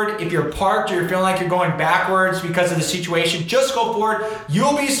forward. If you're parked or you're feeling like you're going backwards because of the situation, just go forward.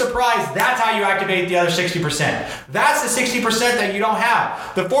 You'll be surprised. That's how you activate the other 60%. That's the 60% that you don't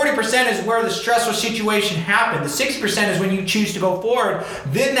have. The 40% is where the stressful situation happened. The 60% is when you choose to go forward.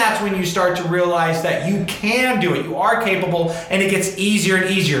 Then that's when you start to realize that you can do it. You are capable, and it gets easier and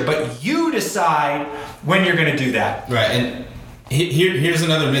easier. But you decide when you're going to do that. Right. And here's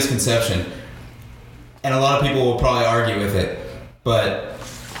another misconception. And a lot of people will probably argue with it. But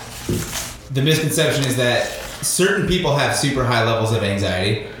the misconception is that certain people have super high levels of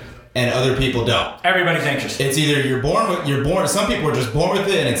anxiety and other people don't. Everybody's anxious. It's either you're born, some people are just born with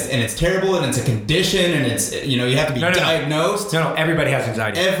it, and it's terrible, and it's a condition, and it's, you have to be diagnosed. No, everybody has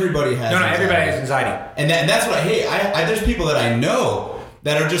anxiety. Everybody has anxiety. Everybody has anxiety. And that's what I hate. There's people that I know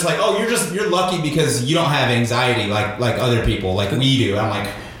that are just like, oh, you're lucky because you don't have anxiety like other people, like we do. I'm like,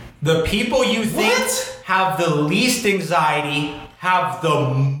 the people you think have the least anxiety have the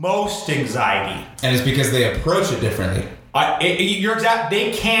most anxiety. And it's because they approach it differently. You're exact.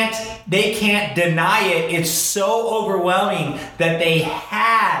 They can't deny it. It's so overwhelming that they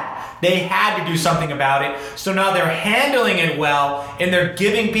had They had to do something about it. So now they're handling it well, and they're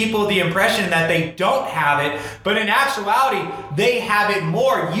giving people the impression that they don't have it. But in actuality, they have it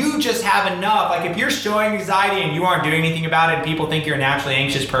more. You just have enough. Like if you're showing anxiety and you aren't doing anything about it and people think you're a naturally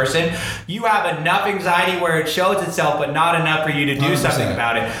anxious person, you have enough anxiety where it shows itself, but not enough for you to do 100%. something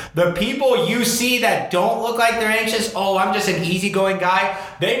about it. The people you see that don't look like they're anxious, oh, I'm just an easygoing guy,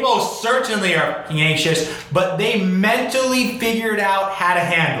 they most certainly are anxious, but they mentally figured out how to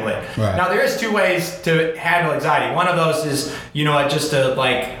handle it. Right. Now, there's two ways to handle anxiety. One of those is, just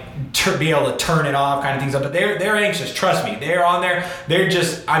to be able to turn it off, kind of things up. But they're anxious. Trust me, they're on there. They're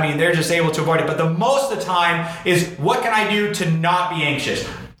just able to avoid it. But the most of the time is, what can I do to not be anxious?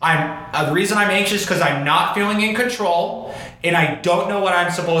 The reason I'm anxious because I'm not feeling in control and I don't know what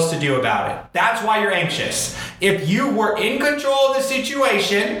I'm supposed to do about it. That's why you're anxious. If you were in control of the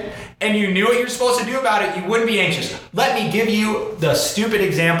situation and you knew what you're supposed to do about it, you wouldn't be anxious. Let me give you the stupid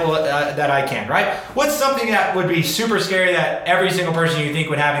example that I can, right? What's something that would be super scary that every single person you think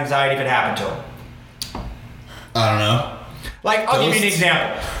would have anxiety if it happened to them? I don't know. I'll give you an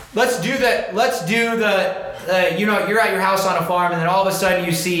example. Let's do you're at your house on a farm and then all of a sudden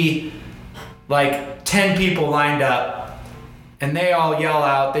you see 10 people lined up and they all yell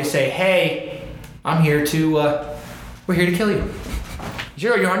out, they say, hey, we're here to kill you.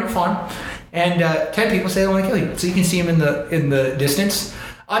 You're on your farm and 10 people say they want to kill you. So you can see them in the distance.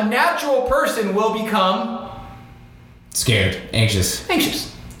 A natural person will become scared, anxious,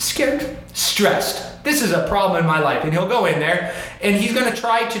 scared, stressed. This is a problem in my life. And he'll go in there and he's going to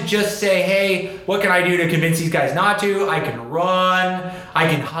try to just say, hey, what can I do to convince these guys not to? I can run, I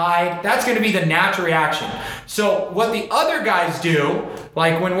can hide. That's going to be the natural reaction. So what the other guys do,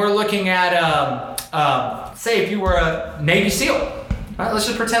 like when we're looking at, say if you were a Navy SEAL, right? Let's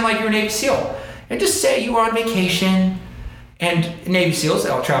just pretend like you're a Navy SEAL and just say you were on vacation and Navy SEALs,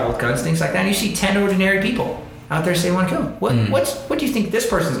 they all travel with guns, things like that. And you see 10 ordinary people out there say they want to kill them. What do you think this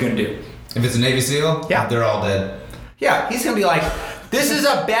person's going to do? If it's a Navy SEAL, yeah, they're all dead. Yeah, he's going to be like, this is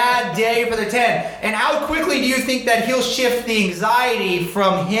a bad day for the 10. And how quickly do you think that he'll shift the anxiety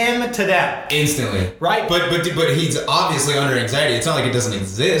from him to them? Instantly. Right? But he's obviously under anxiety. It's not like it doesn't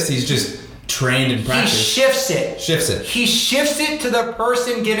exist. He's just trained in practice. He shifts it. He shifts it to the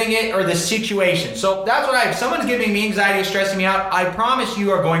person giving it or the situation. So that's what if someone's giving me anxiety or stressing me out, I promise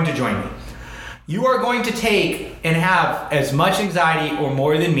you are going to join me. You are going to take and have as much anxiety or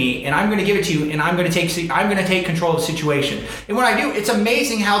more than me, and I'm going to give it to you, and I'm going to take control of the situation. And when I do, it's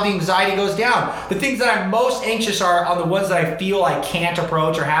amazing how the anxiety goes down. The things that I'm most anxious are on the ones that I feel I can't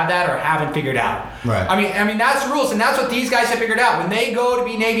approach or have that or haven't figured out. Right. I mean that's the rules, and that's what these guys have figured out. When they go to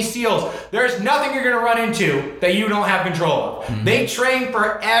be Navy SEALs, there's nothing you're going to run into that you don't have control of. Mm-hmm. They train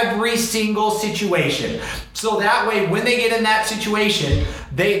for every single situation. So that way, when they get in that situation,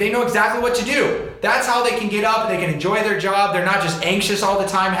 they know exactly what to do. That's how they can get up. They can enjoy their job. They're not just anxious all the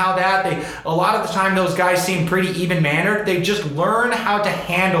time. A lot of the time, those guys seem pretty even-mannered. They just learn how to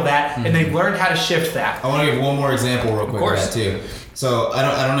handle that, and they've learned how to shift that. I want to give one more example real quick of that too. So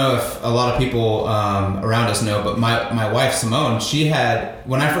I don't know if a lot of people around us know, but my wife Simone, she had,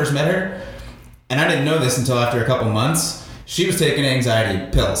 when I first met her, and I didn't know this until after a couple months, she was taking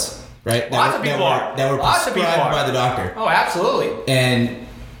anxiety pills. Right? Lots of people are. That were prescribed by the doctor. Oh, absolutely. And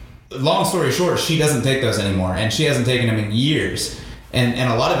long story short, she doesn't take those anymore, and she hasn't taken them in years.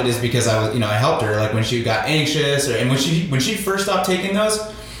 And a lot of it is because I helped her, like when she got anxious, and when she first stopped taking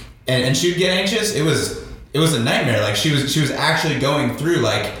those, and she would get anxious, it was a nightmare. Like she was actually going through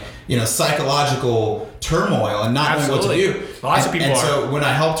psychological turmoil and not knowing what to do. Lots of people are. So when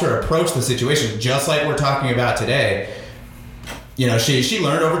I helped her approach the situation, just like we're talking about today. She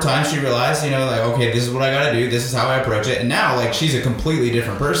learned over time. She realized, okay, this is what I got to do. This is how I approach it. And now, she's a completely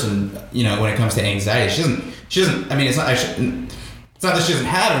different person, when it comes to anxiety. She doesn't. I mean, it's not that she doesn't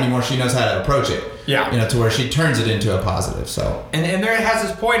have it anymore. She knows how to approach it. Yeah. To where she turns it into a positive. So. And there it has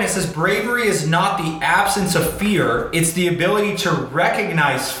this point. It says bravery is not the absence of fear. It's the ability to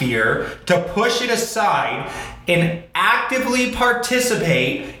recognize fear, to push it aside, and actively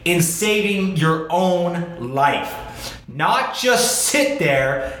participate in saving your own life. Not just sit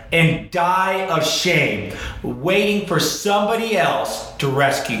there and die of shame, waiting for somebody else to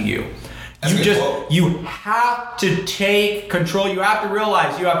rescue you. You have to take control. You have to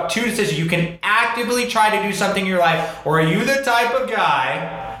realize you have two decisions. You can actively try to do something in your life, or are you the type of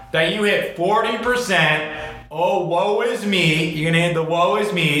guy that you hit 40%? Oh, woe is me. You're going to hit the woe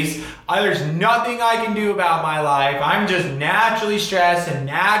is me's. There's nothing I can do about my life. I'm just naturally stressed and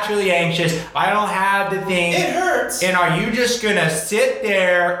naturally anxious. I don't have the thing. It hurts. And are you just going to sit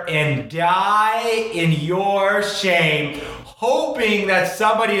there and die in your shame, hoping that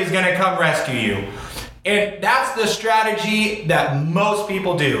somebody is going to come rescue you. And that's the strategy that most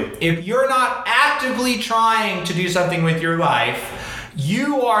people do. If you're not actively trying to do something with your life,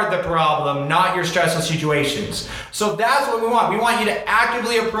 you are the problem, not your stressful situations. So that's what we want. We want you to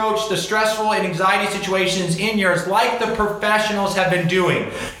actively approach the stressful and anxiety situations in yours like the professionals have been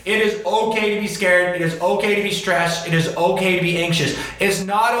doing. It is okay to be scared. It is okay to be stressed. It is okay to be anxious. It's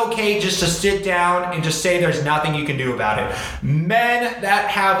not okay just to sit down and just say there's nothing you can do about it. Men that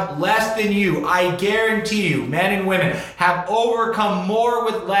have less than you, I guarantee you, men and women, have overcome more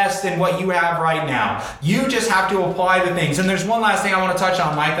with less than what you have right now. You just have to apply the things. And there's one last thing I want to touch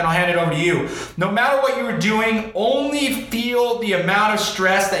on, Mike, then I'll hand it over to you. No matter what you are doing, only feel the amount of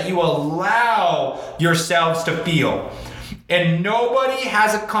stress that you allow yourselves to feel. And nobody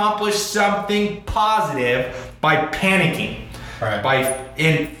has accomplished something positive by panicking. Right.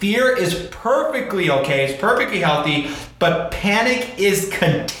 And fear is perfectly okay, it's perfectly healthy, but panic is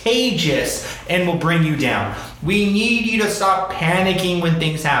contagious and will bring you down. We need you to stop panicking when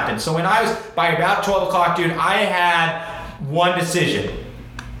things happen. So when I was, by about 12 o'clock, dude, I had one decision.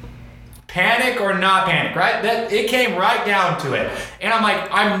 Panic or not panic, right? That it came right down to it. And I'm like,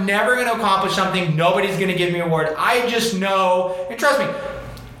 I'm never going to accomplish something. Nobody's going to give me an award. I just know, and trust me,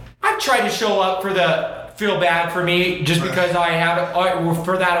 I've tried to show up for the feel bad for me just because I have it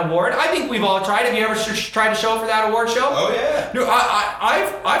for that award. I think we've all tried. Have you ever tried to show up for that award show? Oh yeah. No,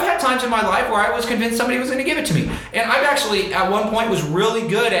 I've had times in my life where I was convinced somebody was going to give it to me, and I've actually at one point was really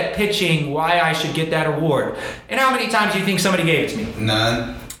good at pitching why I should get that award. And how many times do you think somebody gave it to me?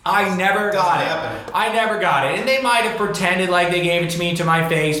 None. I never got it. Happen. I never got it. And they might have pretended like they gave it to me to my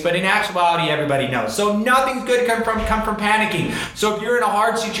face, but in actuality, everybody knows. So nothing's good come from panicking. So if you're in a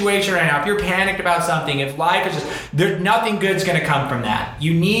hard situation right now, if you're panicked about something, if life is just, there's nothing good's going to come from that.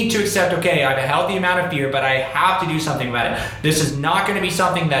 You need to accept, okay, I have a healthy amount of fear, but I have to do something about it. This is not going to be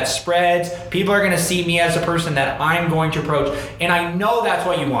something that spreads. People are going to see me as a person that I'm going to approach. And I know that's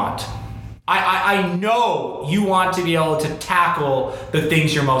what you want. I know you want to be able to tackle the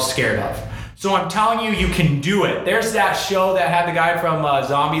things you're most scared of. So I'm telling you, you can do it. There's that show that had the guy from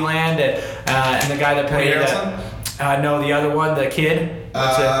Zombieland and the guy that played no, the other one, the kid.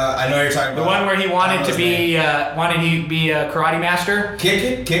 I know what you're talking about. The one where he wanted to be a karate master.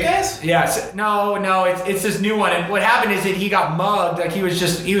 Kick-Ass? Yes. No, it's this new one. And what happened is that he got mugged. Like he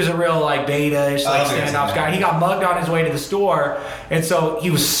was a real like beta-ish, like standoff guy. He got mugged on his way to the store, and so he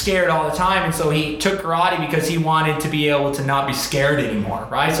was scared all the time. And so he took karate because he wanted to be able to not be scared anymore,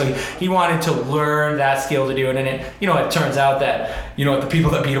 right? So he wanted to learn that skill to do it. And it turns out that the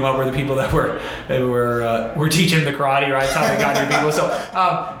people that beat him up were the people that were teaching him the karate, right? That's how they got new people. So.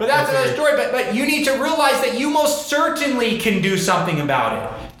 But that's another story. But you need to realize that you most certainly can do something about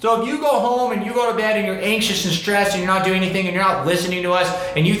it. So if you go home and you go to bed and you're anxious and stressed and you're not doing anything and you're not listening to us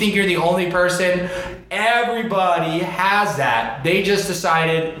and you think you're the only person, everybody has that. They just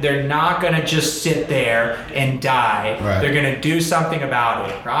decided they're not going to just sit there and die. Right. They're going to do something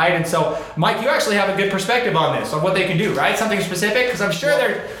about it, right? And so, Mike, you actually have a good perspective on this, on what they can do, right? Something specific, because I'm sure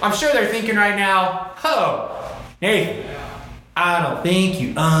they're thinking right now, Nathan, I don't think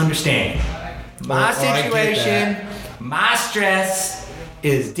you understand. My situation, my stress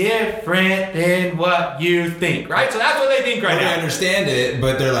is different than what you think, right? So that's what they think right now. They understand it,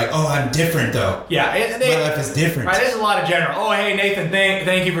 but they're like, oh, I'm different though. Yeah. My life is different. Right, there's a lot of general, oh, hey, Nathan,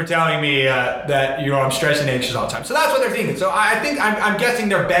 thank you for telling me that, I'm stressed and anxious all the time. So that's what they're thinking. So I think, I'm guessing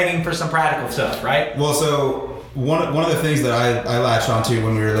they're begging for some practical stuff, right? Well, so one of the things that I latched onto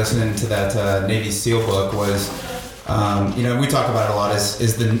when we were listening to that Navy SEAL book was, we talk about it a lot,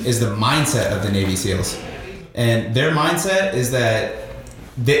 is the mindset of the Navy SEALs. And their mindset is that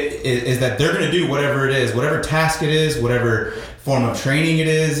they're going to do whatever it is, whatever task it is, whatever form of training it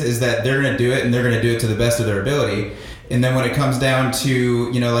is that they're going to do it, and they're going to do it to the best of their ability. And then when it comes down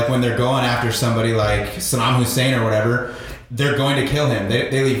to, like when they're going after somebody like Saddam Hussein or whatever, they're going to kill him.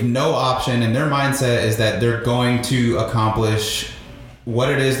 They leave no option, and their mindset is that they're going to accomplish what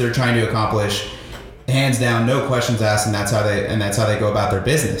it is they're trying to accomplish, hands down, no questions asked, and that's how they go about their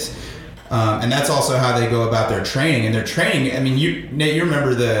business. And that's also how they go about their training. And their training, I mean, Nate, you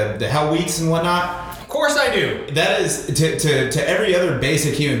remember the Hell Weeks and whatnot? Of course I do. That is, to every other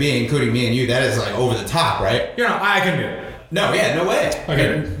basic human being, including me and you, that is like over the top, right? I can do it. No, yeah, no way.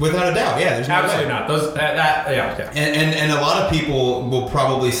 Okay. Without a doubt, yeah, there's no Absolutely way. not. Those, yeah. And a lot of people will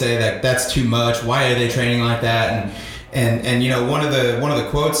probably say that that's too much. Why are they training like that? And one of the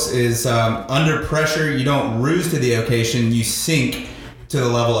quotes is, under pressure, you don't ruse to the occasion, you sink to the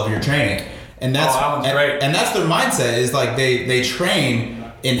level of your training. And that's that one's great. And that's their mindset, is like they train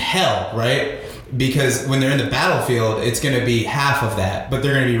in hell, right? because when they're in the battlefield, it's going to be half of that, but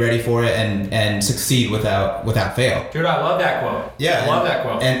they're going to be ready for it and succeed without fail. Dude, I love that quote. Yeah, I love that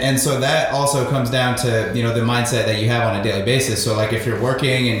quote. And so that also comes down to, you know, the mindset that you have on a daily basis. So like if you're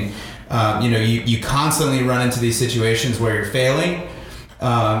working and you know, you constantly run into these situations where you're failing.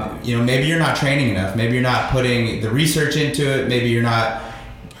 You know, maybe you're not training enough. Maybe you're not putting the research into it. Maybe you're not.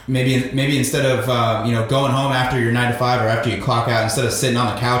 Maybe instead of you know, going home after your 9 to 5 or after you clock out, instead of sitting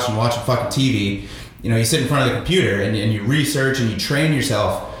on the couch and watching fucking TV, you know, you sit in front of the computer and you research and you train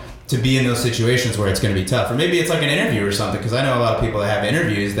yourself to be in those situations where it's going to be tough. Or maybe it's like an interview or something, because I know a lot of people that have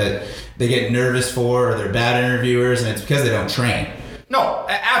interviews that they get nervous for, or they're bad interviewers, and it's because they don't train. No,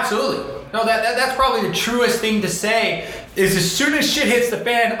 absolutely. No, that's probably the truest thing to say. Is as soon as shit hits the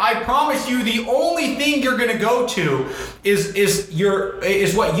fan, I promise you, the only thing you're gonna go to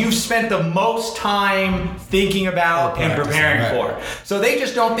is what you've spent the most time thinking about and preparing for. So they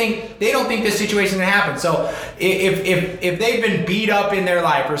just don't think this situation is gonna happen. So if they've been beat up in their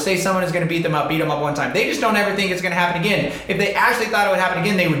life, or say someone is gonna beat them up one time, they just don't ever think it's gonna happen again. If they actually thought it would happen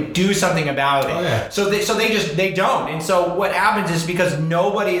again, they would do something about it. Oh, yeah. So they don't. And so what happens is, because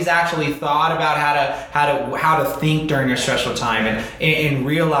nobody has actually thought about how to think during a stressful time and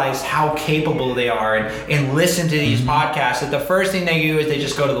realize how capable they are and listen to these podcasts, that the first thing they do is they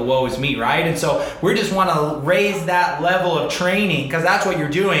just go to the woe is me, right? And so we just want to raise that level of training, because that's what you're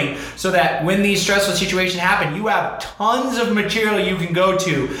doing, so that when these stressful situations happen, you have tons of material you can go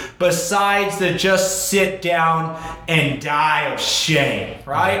to besides the just sit down and die of shame,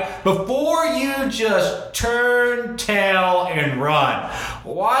 right? Before you just turn tail and run,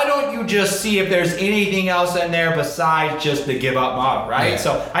 why don't you just see if there's anything else in there besides just the give up mob, right? Yeah.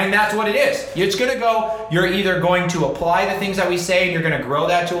 So I mean, that's what it is. It's gonna go, you're either going to apply the things that we say and you're gonna grow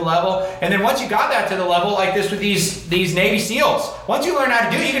that to a level, and then once you got that to the level, like this with these Navy SEALs, once you learn how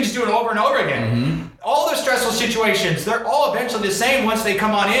to do it, you can just do it over and over again. All the stressful situations, they're all eventually the same once they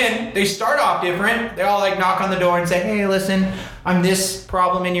come on in. They start off different. They all like knock on the door and say, hey, listen, I'm this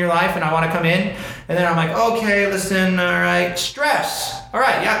problem in your life and I want to come in. And then I'm like, okay, listen, all right, stress. All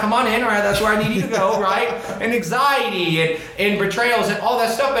right, yeah, come on in. All right, that's where I need you to go, right? And anxiety and betrayals and all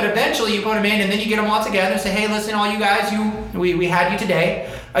that stuff. But eventually you put them in, and then you get them all together and say, hey, listen, all you guys, we had you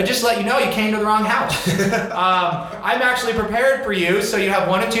today. I just let you know you came to the wrong house. I'm actually prepared for you, so you have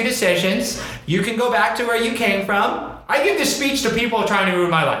one of two decisions. You can go back to where you came from. I give this speech to people trying to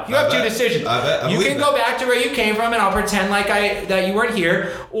ruin my life. You have two decisions. You can go back to where you came from, and I'll pretend like that you weren't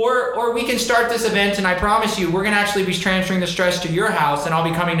here, or we can start this event, and I promise you, we're gonna actually be transferring the stress to your house, and I'll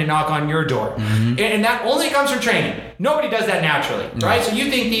be coming to knock on your door. And that only comes from training. Nobody does that naturally, right? So you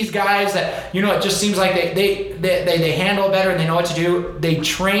think these guys that, you know, it just seems like they handle it better and they know what to do. They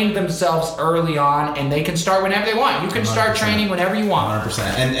train themselves early on, and they can start whenever they want. You can 100%. Start training whenever you want. 100%.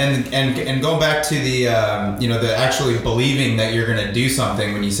 And going back to the you know, the actually believing that you're going to do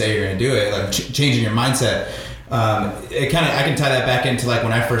something when you say you're going to do it, like changing your mindset. I can tie that back into like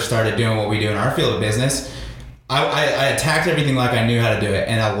when I first started doing what we do in our field of business. I attacked everything like I knew how to do it,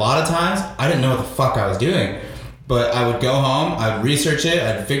 and a lot of times I didn't know what the fuck I was doing. But I would go home, I'd research it,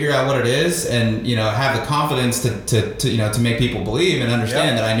 I'd figure out what it is, and, you know, have the confidence to you know, to make people believe and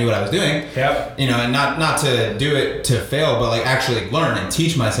understand that I knew what I was doing. Yep. You know, and not to do it to fail, but like actually learn and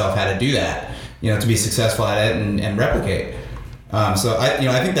teach myself how to do that, you know, to be successful at it and replicate. So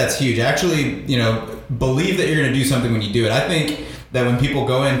I think that's huge. Actually, you know, believe that you're going to do something when you do it. I think that when people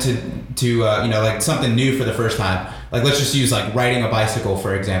go into you know, like something new for the first time, like let's just use like riding a bicycle,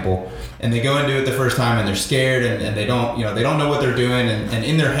 for example, and they go and do it the first time and they're scared and they don't know what they're doing, and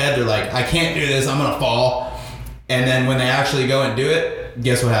in their head they're like, I can't do this, I'm gonna fall. And then when they actually go and do it,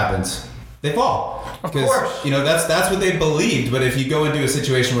 guess what happens? They fall. Of course. You know, that's what they believed. But if you go into a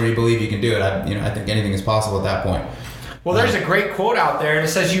situation where you believe you can do it, I think anything is possible at that point. Well, there's a great quote out there, and it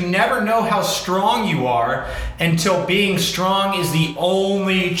says, you never know how strong you are until being strong is the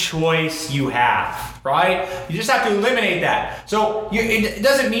only choice you have, right? You just have to eliminate that. So it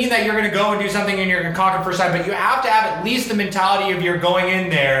doesn't mean that you're going to go and do something and you're going to conquer first time, but you have to have at least the mentality of you're going in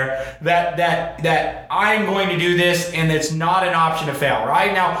there that I'm going to do this, and it's not an option to fail,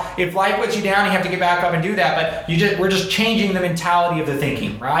 right? Now, if life puts you down, you have to get back up and do that, but we're just changing the mentality of the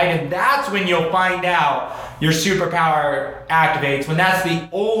thinking, right? And that's when you'll find out your superpower activates, when that's the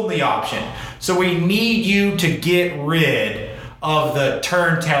only option. So we need you to get rid of the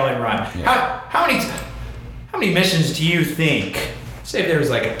turn, tail, and run. Yeah. How many missions do you think, say if there was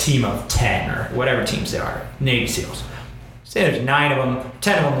like a team of 10 or whatever teams there are, Navy SEALs, say there's 9 of them,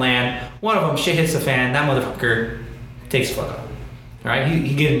 10 of them land, one of them shit hits the fan, that motherfucker takes the fuck up. All right,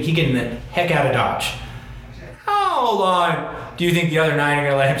 he getting the heck out of Dodge. How long do you think the other 9 are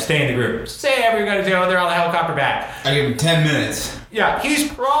going to let him stay in the group? Say everybody's they're on the helicopter back. I give him 10 minutes. Yeah,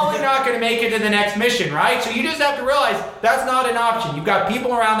 he's probably not going to make it to the next mission, right? So you just have to realize that's not an option. You've got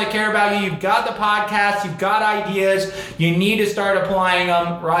people around that care about you. You've got the podcast. You've got ideas. You need to start applying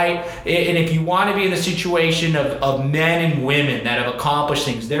them, right? And if you want to be in the situation of men and women that have accomplished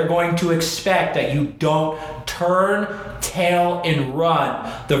things, they're going to expect that you don't turn, tail, and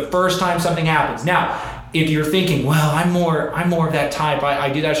run the first time something happens. Now, if you're thinking, well, I'm more of that type,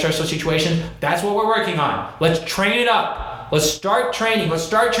 I do that stressful situation, that's what we're working on. Let's train it up. Let's start training. Let's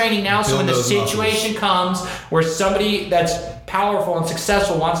start training now, so when the situation comes where somebody that's powerful and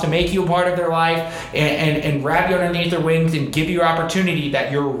successful wants to make you a part of their life and wrap you underneath their wings and give you your opportunity, that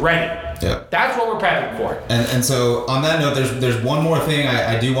you're ready. Yeah. That's what we're prepping for. And so on that note, there's one more thing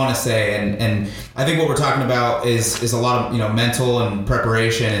I do want to say, and I think what we're talking about is a lot of mental and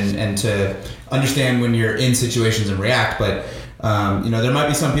preparation and to understand when you're in situations and react. But there might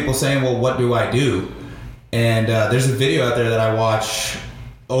be some people saying, well, what do I do? And there's a video out there that I watch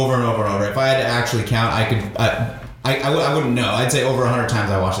over and over and over. If I had to actually count, I wouldn't know. I'd say over 100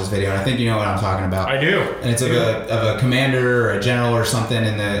 times I watched this video, and I think you know what I'm talking about. I do. And it's of a commander or a general or something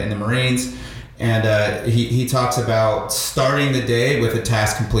in the Marines, and he talks about starting the day with a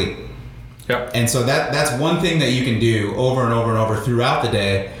task complete. Yep. And so that's one thing that you can do over and over and over throughout the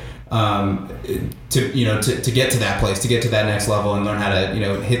day. To get to that place, to get to that next level, and learn how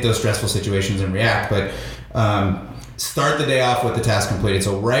to hit those stressful situations and react. But start the day off with the task completed.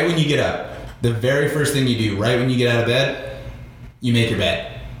 So right when you get up, the very first thing you do, right when you get out of bed, you make your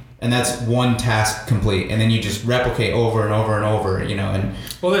bed, and that's one task complete. And then you just replicate over and over and over. And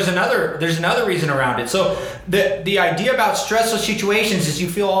well, there's another reason around it. So the idea about stressful situations is you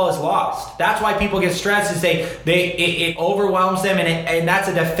feel all is lost. That's why people get stressed, is it overwhelms them, and that's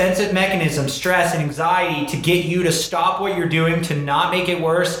a defensive mechanism, stress and anxiety, to get you to stop what you're doing, to not make it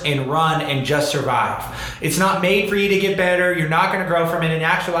worse, and run and just survive. It's not made for you to get better. You're not going to grow from it. In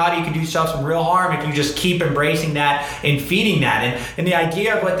actuality, you can do yourself some real harm if you just keep embracing that and feeding that. And the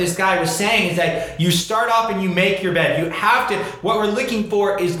idea of what this guy was saying is that you start off and you make your bed. You have to, what we're looking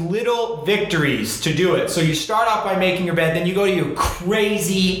for is little victories to do it. So you start off by making your bed, then you go to your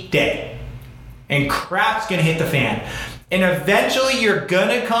crazy day, and crap's gonna hit the fan. And eventually you're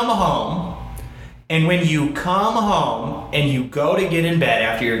gonna come home, and when you come home and you go to get in bed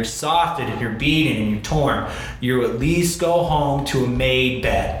after you're exhausted and you're beaten and you're torn, you at least go home to a made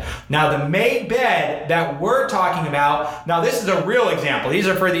bed. Now, the made bed that we're talking about, now this is a real example. These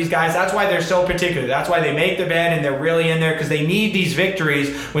are for these guys. That's why they're so particular. That's why they make the bed and they're really in there, because they need these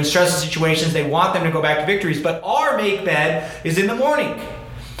victories when stressful situations. They want them to go back to victories. But our make bed is in the morning.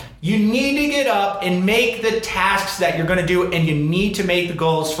 You need to get up and make the tasks that you're going to do, and you need to make the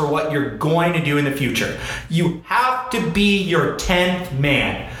goals for what you're going to do in the future. You have to be your 10th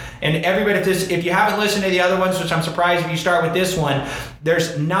man. And everybody, if you haven't listened to the other ones, which I'm surprised if you start with this one,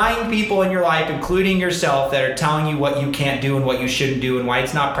 there's 9 people in your life, including yourself, that are telling you what you can't do and what you shouldn't do and why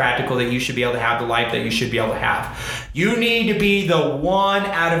it's not practical that you should be able to have the life that you should be able to have. You need to be the 1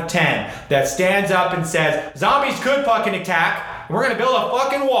 out of 10 that stands up and says, zombies could fucking attack. We're going to build a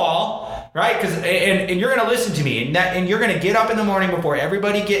fucking wall, right? And you're going to listen to me, and you're going to get up in the morning before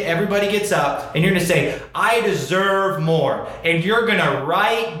everybody gets up, and you're going to say, I deserve more. And you're going to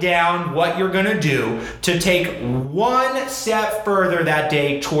write down what you're going to do to take 1 step further that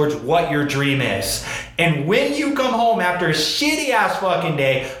day towards what your dream is. And when you come home after a shitty ass fucking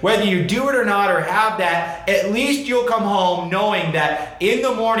day, whether you do it or not or have that, at least you'll come home knowing that in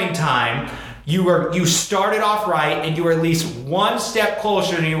the morning time, you started off right, and you were at least 1 step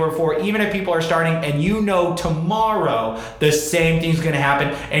closer than you were before, even if people are starting, and you know tomorrow the same thing's going to happen,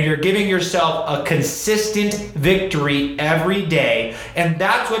 and you're giving yourself a consistent victory every day. And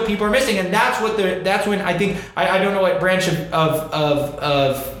that's what people are missing, and that's when I think, I don't know what branch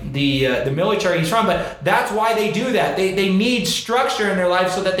of the military he's from, but that's why they do that. They need structure in their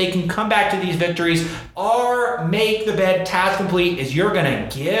life so that they can come back to these victories. Or make the bed task complete is you're going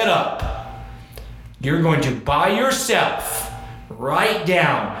to get up. You're going to, by yourself, write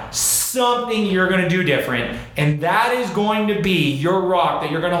down something you're going to do different, and that is going to be your rock that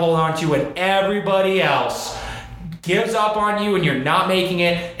you're going to hold on to when everybody else gives up on you and you're not making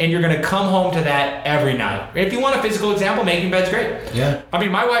it, and you're going to come home to that every night. If you want a physical example, making bed's great. Yeah. I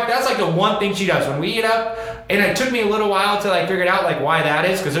mean, my wife, that's like the one thing she does. When we get up, and it took me a little while to figure out why that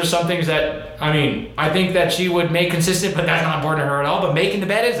is, because there's some things that, I think that she would make consistent, but that's not important to her at all. But making the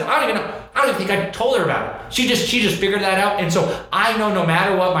bed is, I don't even think I told her about it. She just figured that out. And so I know no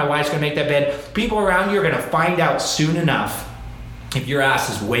matter what, my wife's going to make that bed. People around you are going to find out soon enough if your ass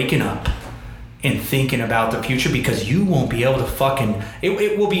is waking up and thinking about the future, because you won't be able to fucking,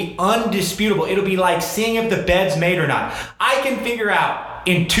 it will be undisputable. It'll be like seeing if the bed's made or not. I can figure out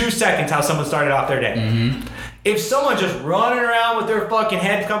in 2 seconds how someone started off their day. Mm-hmm. If someone's just running around with their fucking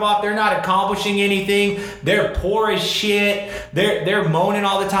heads cut off, they're not accomplishing anything, they're poor as shit, they're moaning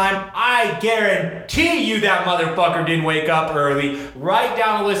all the time, I guarantee you that motherfucker didn't wake up early, write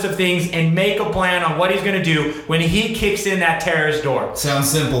down a list of things, and make a plan on what he's gonna do when he kicks in that terrace door. Sounds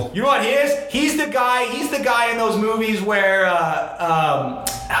simple. You know what he is? He's the guy in those movies where,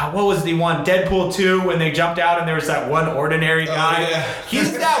 what was the one? Deadpool 2, when they jumped out and there was that one ordinary guy. Oh, yeah.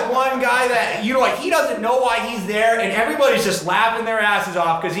 He's that one guy that, you know, like, he doesn't know why he's there, and everybody's just laughing their asses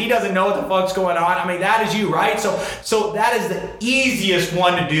off because he doesn't know what the fuck's going on. I mean, that is you, right? So that is the easiest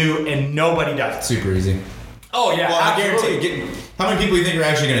one to do, and nobody does it. Super easy. Oh, yeah. Well, absolutely. I guarantee you. How many people do you think are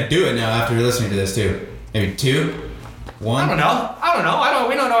actually going to do it now after listening to this, too? Maybe 2? 1? I don't know.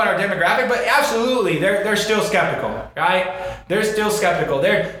 We don't know our demographic, but absolutely, they're still skeptical, right? They're still skeptical.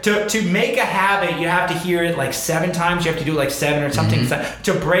 To make a habit, you have to hear it like 7 times. You have to do it like 7 or something. Mm-hmm.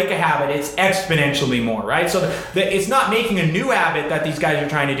 To break a habit, it's exponentially more, right? So it's not making a new habit that these guys are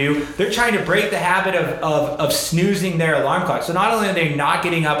trying to do. They're trying to break the habit of snoozing their alarm clock. So not only are they not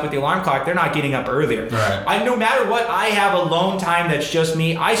getting up with the alarm clock, they're not getting up earlier. Right. No matter what, I have alone time that's just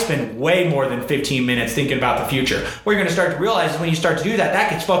me. I spend way more than 15 minutes thinking about the future. What you're going to start to realize is when you start to do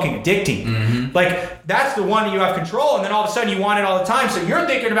that gets fucking addicting. Mm-hmm. Like, that's the one you have control, and then all of a sudden you want it all the time, so you're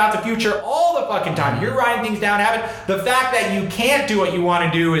thinking about the future all the fucking time. Mm-hmm. You're writing things down, the fact that you can't do what you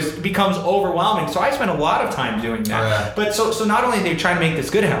want to do becomes overwhelming. So I spend a lot of time doing that. Yeah. But so not only are they trying to make this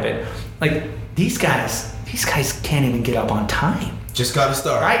good habit, like, these guys can't even get up on time. Just got to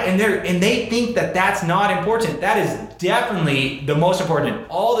start. Right? And they think that that's not important. That is definitely the most important.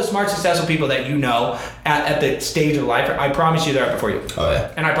 All the smart, successful people that you know at the stage of life, I promise you they're up before you. Oh,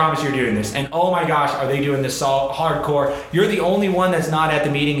 yeah. And I promise you're doing this. And oh my gosh, are they doing this hardcore? You're the only one that's not at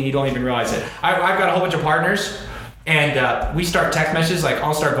the meeting and you don't even realize it. I've got a whole bunch of partners, and we start text messages. Like,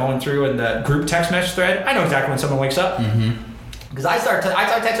 I'll start going through in the group text message thread. I know exactly when someone wakes up. Mm-hmm. Because I start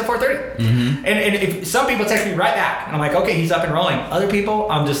text at 4:30, and if some people text me right back, and I'm like, okay, he's up and rolling. Other people,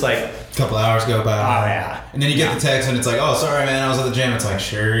 I'm just like, a couple hours go by. Oh yeah. And then you get the text, and it's like, oh, sorry, man, I was at the gym. It's like,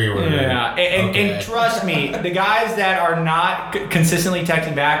 sure, you were. Yeah, and trust me, the guys that are not consistently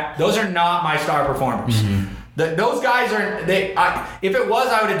texting back, those are not my star performers. Mm-hmm. Those guys are, if it was,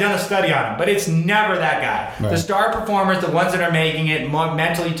 I would have done a study on them, but it's never that guy. Right. The star performers, the ones that are making it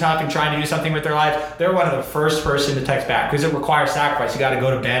mentally tough and trying to do something with their lives, they're one of the first person to text back because it requires sacrifice. You got to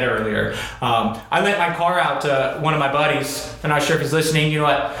go to bed earlier. I lent my car out to one of my buddies. I'm not sure if he's listening. You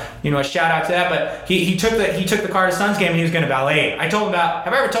know what? Shout out to that. But he took the car to Suns game and he was going to valet. I told him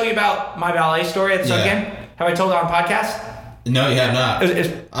have I ever told you about my valet story at the Suns game? Have I told it on podcast? No, you have not.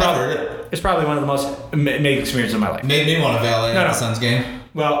 I've heard it. It's probably one of the most amazing experiences of my life. Made me want to valet at the Suns game.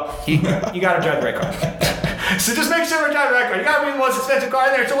 Well, you got to drive the right car. So just make sure we're driving the right car. You got to bring the most expensive car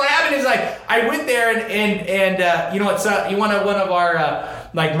in there. So what happened is, like, I went there and you know what? You want one of our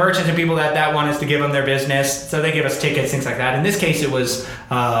like merchants and people that want us to give them their business. So they give us tickets, things like that. In this case, it was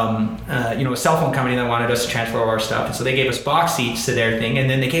a cell phone company that wanted us to transfer all our stuff. And so they gave us box seats to their thing, and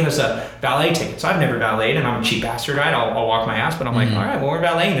then they gave us a valet ticket. So I've never valeted, and I'm a cheap bastard, right? I'll walk my ass, but I'm like, all right, well, we're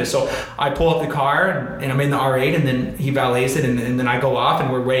valeting this. So I pull up the car, and I'm in the R8, and then he valets it, and then I go off,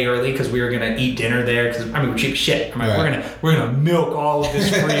 and we're way early because we were gonna eat dinner there. Because we're cheap as shit. I'm like, we're gonna milk all of this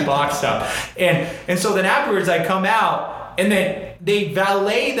free box stuff, and so then afterwards I come out. And then they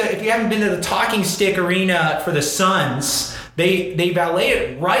valet if you haven't been to the Talking Stick Arena for the Suns, they valet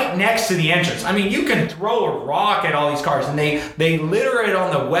it right next to the entrance. I mean, you can throw a rock at all these cars, and they litter it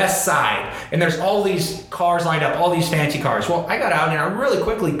on the west side, and there's all these cars lined up, all these fancy cars. Well, I got out and I really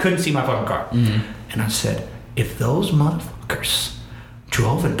quickly couldn't see my fucking car. Mm-hmm. And I said, if those motherfuckers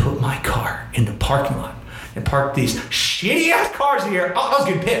drove and put my car in the parking lot and parked these shitty ass cars here, I was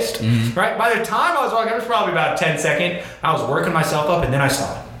getting pissed. Mm-hmm. Right? By the time I was walking, it was probably about a 10-second. I was working myself up, and then I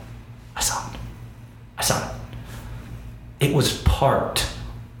saw it. It was parked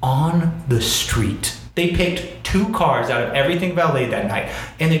on the street. They picked 2 cars out of everything valet that night,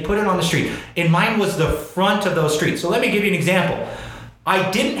 and they put it on the street. And mine was the front of those streets. So let me give you an example.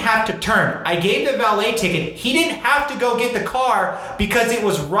 I didn't have to turn. I gave the valet ticket. He didn't have to go get the car because it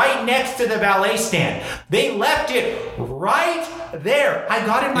was right next to the valet stand. They left it right there. I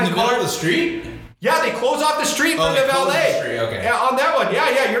got in my car. In the middle of the street? Yeah, they close off the street for the valet. The street. Okay. Yeah, on that one.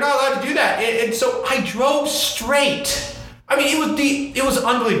 Yeah, you're not allowed to do that. And so I drove straight. I mean, it was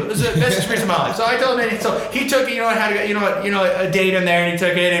unbelievable. It was the best experience of my life. So I told him, and so he took it, had a date in there, and he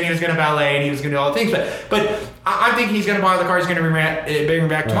took it, and he was going to valet, and he was going to do all the things. But I'm thinking he's going to borrow the car. He's going to bring him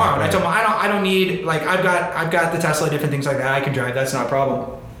back tomorrow. And I told him, I don't need, like, I've got the Tesla, different things like that. I can drive. That's not a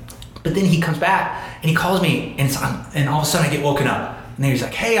problem. But then he comes back and he calls me, and all of a sudden I get woken up. And then he's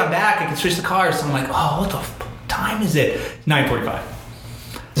like, hey, I'm back. I can switch the cars. So I'm like, oh, what the time is it? 9:45.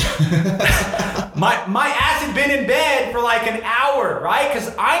 my ass had been in bed for like an hour, right?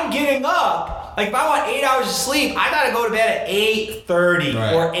 Because I'm getting up. Like, if I want 8 hours of sleep, I gotta go to bed at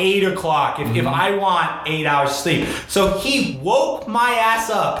 8:30 or 8 o'clock if I want 8 hours of sleep. So he woke my ass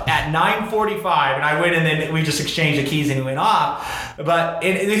up at 9:45, and I went, and then we just exchanged the keys, and he went off. But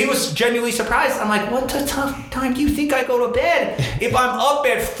he was genuinely surprised. I'm like, what time do you think I go to bed if I'm up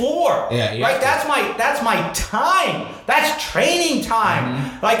at 4? Yeah, right? That's my time. That's training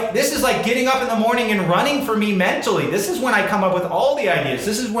time. Like, this is like getting up in the morning and running for me mentally. This is when I come up with all the ideas.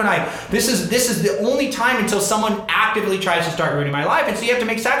 This is the only time until someone actively tries to start ruining my life. And so you have to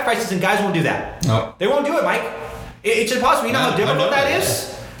make sacrifices, and guys won't do that. No. They won't do it, Mike. It's impossible. You know how difficult that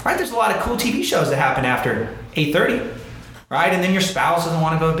is? Right? There's a lot of cool TV shows that happen after 8:30. Right? And then your spouse doesn't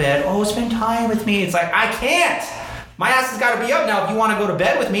want to go to bed. Oh, spend time with me. It's like, I can't. My ass has got to be up now. If you want to go to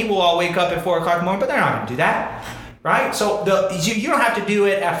bed with me, we'll all wake up at 4 o'clock in the morning, but they're not going to do that. Right? So you don't have to do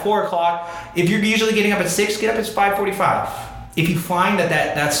it at 4 o'clock. If you're usually getting up at 6, get up at 5:45. If you find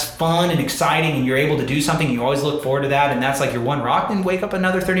that's fun and exciting and you're able to do something, you always look forward to that, and that's like your one rock, then wake up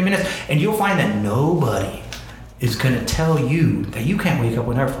another 30 minutes, and you'll find that nobody is going to tell you that you can't wake up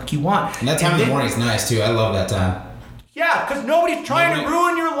whenever the fuck you want. And that time in the morning is nice, too. I love that time. Yeah, because nobody's trying to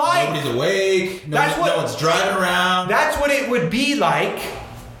ruin your life. Nobody's awake. No one's driving around. That's what it would be like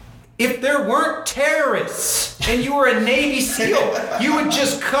if there weren't terrorists and you were a Navy SEAL. You would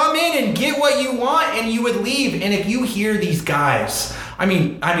just come in and get what you want, and you would leave. And if you hear these guys,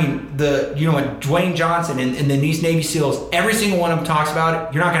 Dwayne Johnson and these Navy SEALs, every single one of them talks about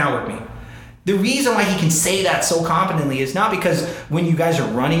it, you're not going to outwork me. The reason why he can say that so confidently is not because when you guys are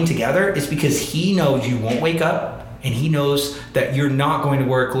running together, it's because he knows you won't wake up. And he knows that you're not going to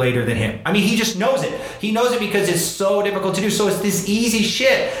work later than him. I mean, he just knows it. He knows it because it's so difficult to do. So it's this easy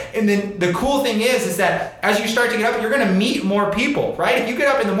shit. And then the cool thing is that as you start to get up, you're going to meet more people, right? If you get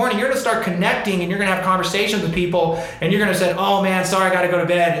up in the morning, you're going to start connecting, and you're going to have conversations with people, and you're going to say, oh man, sorry, I got to go to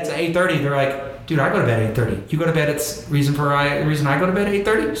bed. It's 8:30. They're like, dude, I go to bed at 8:30. You go to bed, it's reason I go to bed at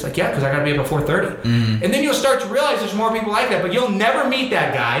 8:30? It's like, yeah, because I got to be up at 4:30. And then you'll start to realize there's more people like that, but you'll never meet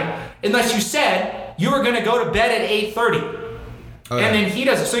that guy unless you said, you were going to go to bed at 8:30. Okay. And then he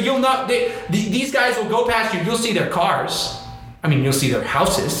does it. So you'll not, these guys will go past you. You'll see their cars. I mean, you'll see their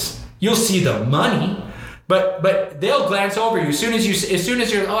houses. You'll see the money. But they'll glance over you as soon as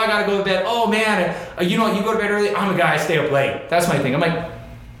you're, oh, I got to go to bed. Oh man, you know what? You go to bed early. I'm a guy, I stay up late. That's my thing. I'm like,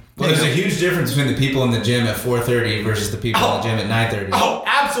 well, there's a huge difference between the people in the gym at 4:30 versus the people in the gym at 9:30. Oh,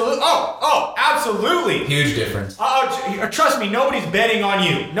 absolutely. Oh, absolutely. Huge difference. Oh, trust me, nobody's betting on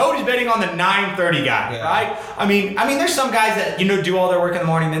you. Nobody's betting on the 9:30 guy, right? I mean, there's some guys that do all their work in the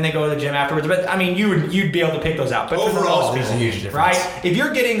morning, then they go to the gym afterwards. But I mean, you'd be able to pick those out. But overall, there's a huge difference, right? If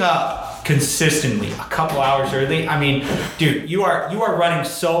you're getting up consistently a couple hours early, I mean, dude, you are running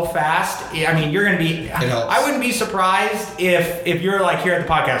so fast. I mean, you're gonna be. I wouldn't be surprised if you're like here at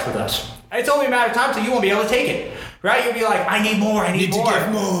the podcast with us. It's only a matter of time till you won't be able to take it, right? You'll be like, I need more, I need more, to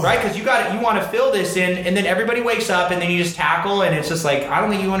give more, right? Because you want to fill this in, and then everybody wakes up, and then you just tackle, and it's just like, I don't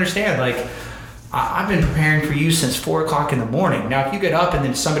think you understand, like. I've been preparing for you since 4 o'clock in the morning. Now, if you get up and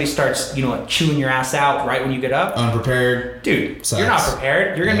then somebody starts, chewing your ass out right when you get up. Unprepared. Dude, you're not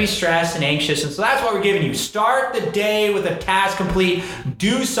prepared. You're going to be stressed and anxious. And so that's what we're giving you. Start the day with a task complete.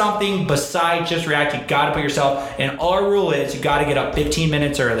 Do something besides just react. You got to put yourself. And our rule is you got to get up 15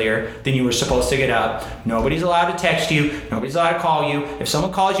 minutes earlier than you were supposed to get up. Nobody's allowed to text you. Nobody's allowed to call you. If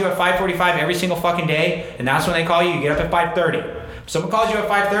someone calls you at 5:45 every single fucking day, and that's when they call you, you get up at 5:30. If someone calls you at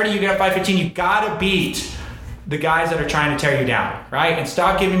 5:30, you get up at 5:15. You gotta beat the guys that are trying to tear you down, right? And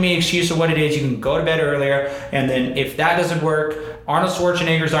stop giving me an excuse of what it is. You can go to bed earlier, and then if that doesn't work, Arnold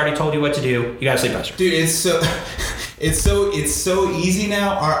Schwarzenegger's already told you what to do. You gotta sleep extra. Dude, it's so easy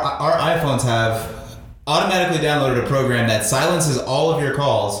now. Our iPhones have automatically downloaded a program that silences all of your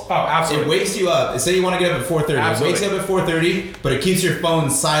calls. Oh, absolutely. It wakes you up. Say you want to get up at 4:30. Absolutely. It wakes you up at 4:30, but it keeps your phone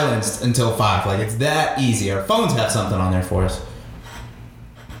silenced until 5. Like, it's that easy. Our phones have something on there for us.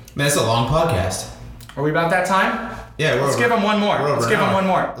 Man, it's a long podcast. Are we about that time? Yeah, Let's give them one more. Let's give them one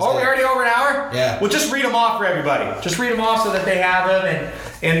more. Oh, we're already over an hour? Yeah. Well, just read them off for everybody. Just read them off so that they have them,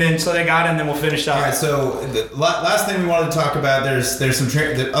 and then so they got it, and then we'll finish up. All right, so the last thing we wanted to talk about, there's some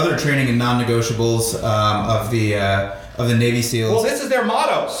the other training and non-negotiables of the Navy SEALs. Well, this is their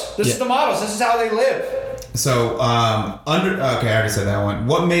mottos. This is the mottos. This is how they live. So, okay, I already said that one.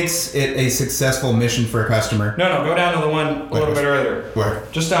 What makes it a successful mission for a customer? No, go down to the one a little bit earlier. Where?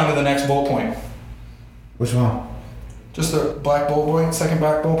 Just down to the next bullet point. Which one? Just the black bullet point, second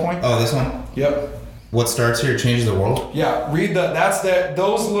black bullet point. Oh, this one? Yep. What starts here changes the world? Yeah, read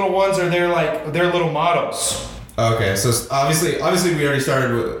those little ones are their little mottos. Okay, so obviously we already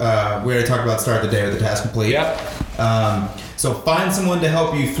started with, we already talked about start the day with the task complete. Yep. So find someone to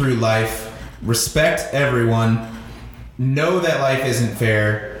help you through life. Respect everyone. Know that life isn't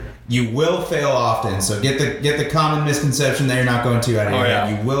fair. You will fail often. So get the common misconception that you're not going to out of your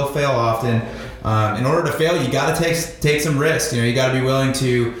head. You will fail often. In order to fail, you got to take some risks. You got to be willing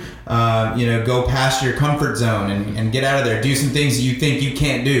to go past your comfort zone and get out of there. Do some things you think you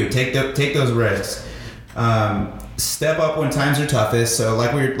can't do. Take those risks. Step up when times are toughest. So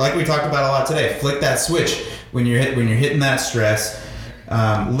like we talked about a lot today. Flick that switch when you're hitting that stress.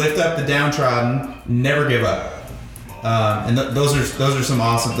 Lift up the downtrodden. Never give up. And those are some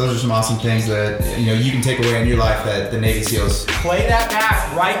awesome things that you can take away in your life that the Navy SEALs. Play that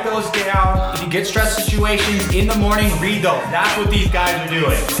back. Write those down. If you get stress situations in the morning, read those. That's what these guys are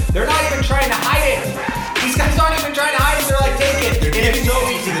doing. They're not even trying to hide it. These guys aren't even trying to hide it. They're like, take it. They're getting to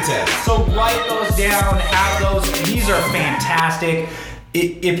the test. So write those down. Have those. These are fantastic.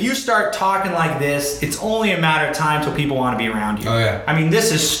 If you start talking like this, it's only a matter of time till people want to be around you. Oh, yeah. I mean,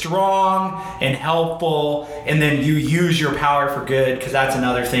 this is strong and helpful, and then you use your power for good, because that's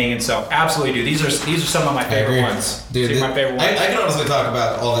another thing. And so, absolutely, dude. These are some of my favorite ones. Dude, my favorite ones. I can honestly talk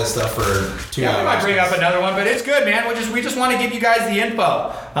about all this stuff for 2 hours. Yeah, we might bring up another one, but it's good, man. We just want to give you guys the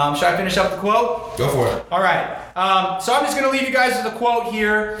info. Should I finish up the quote? Go for it. All right. So I'm just going to leave you guys with a quote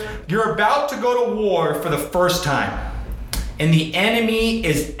here. You're about to go to war for the first time. And the enemy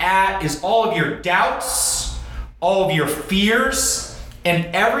is all of your doubts, all of your fears, and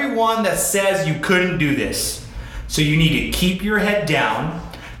everyone that says you couldn't do this. So you need to keep your head down.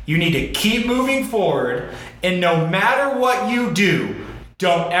 You need to keep moving forward. And no matter what you do,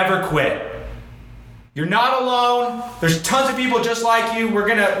 don't ever quit. You're not alone. There's tons of people just like you. We're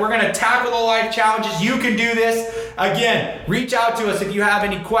gonna tackle the life challenges. You can do this. Again, reach out to us if you have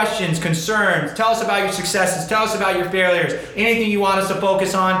any questions, concerns. Tell us about your successes. Tell us about your failures. Anything you want us to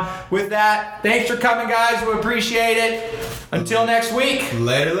focus on. With that, thanks for coming, guys. We appreciate it. Until next week.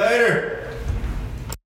 Later.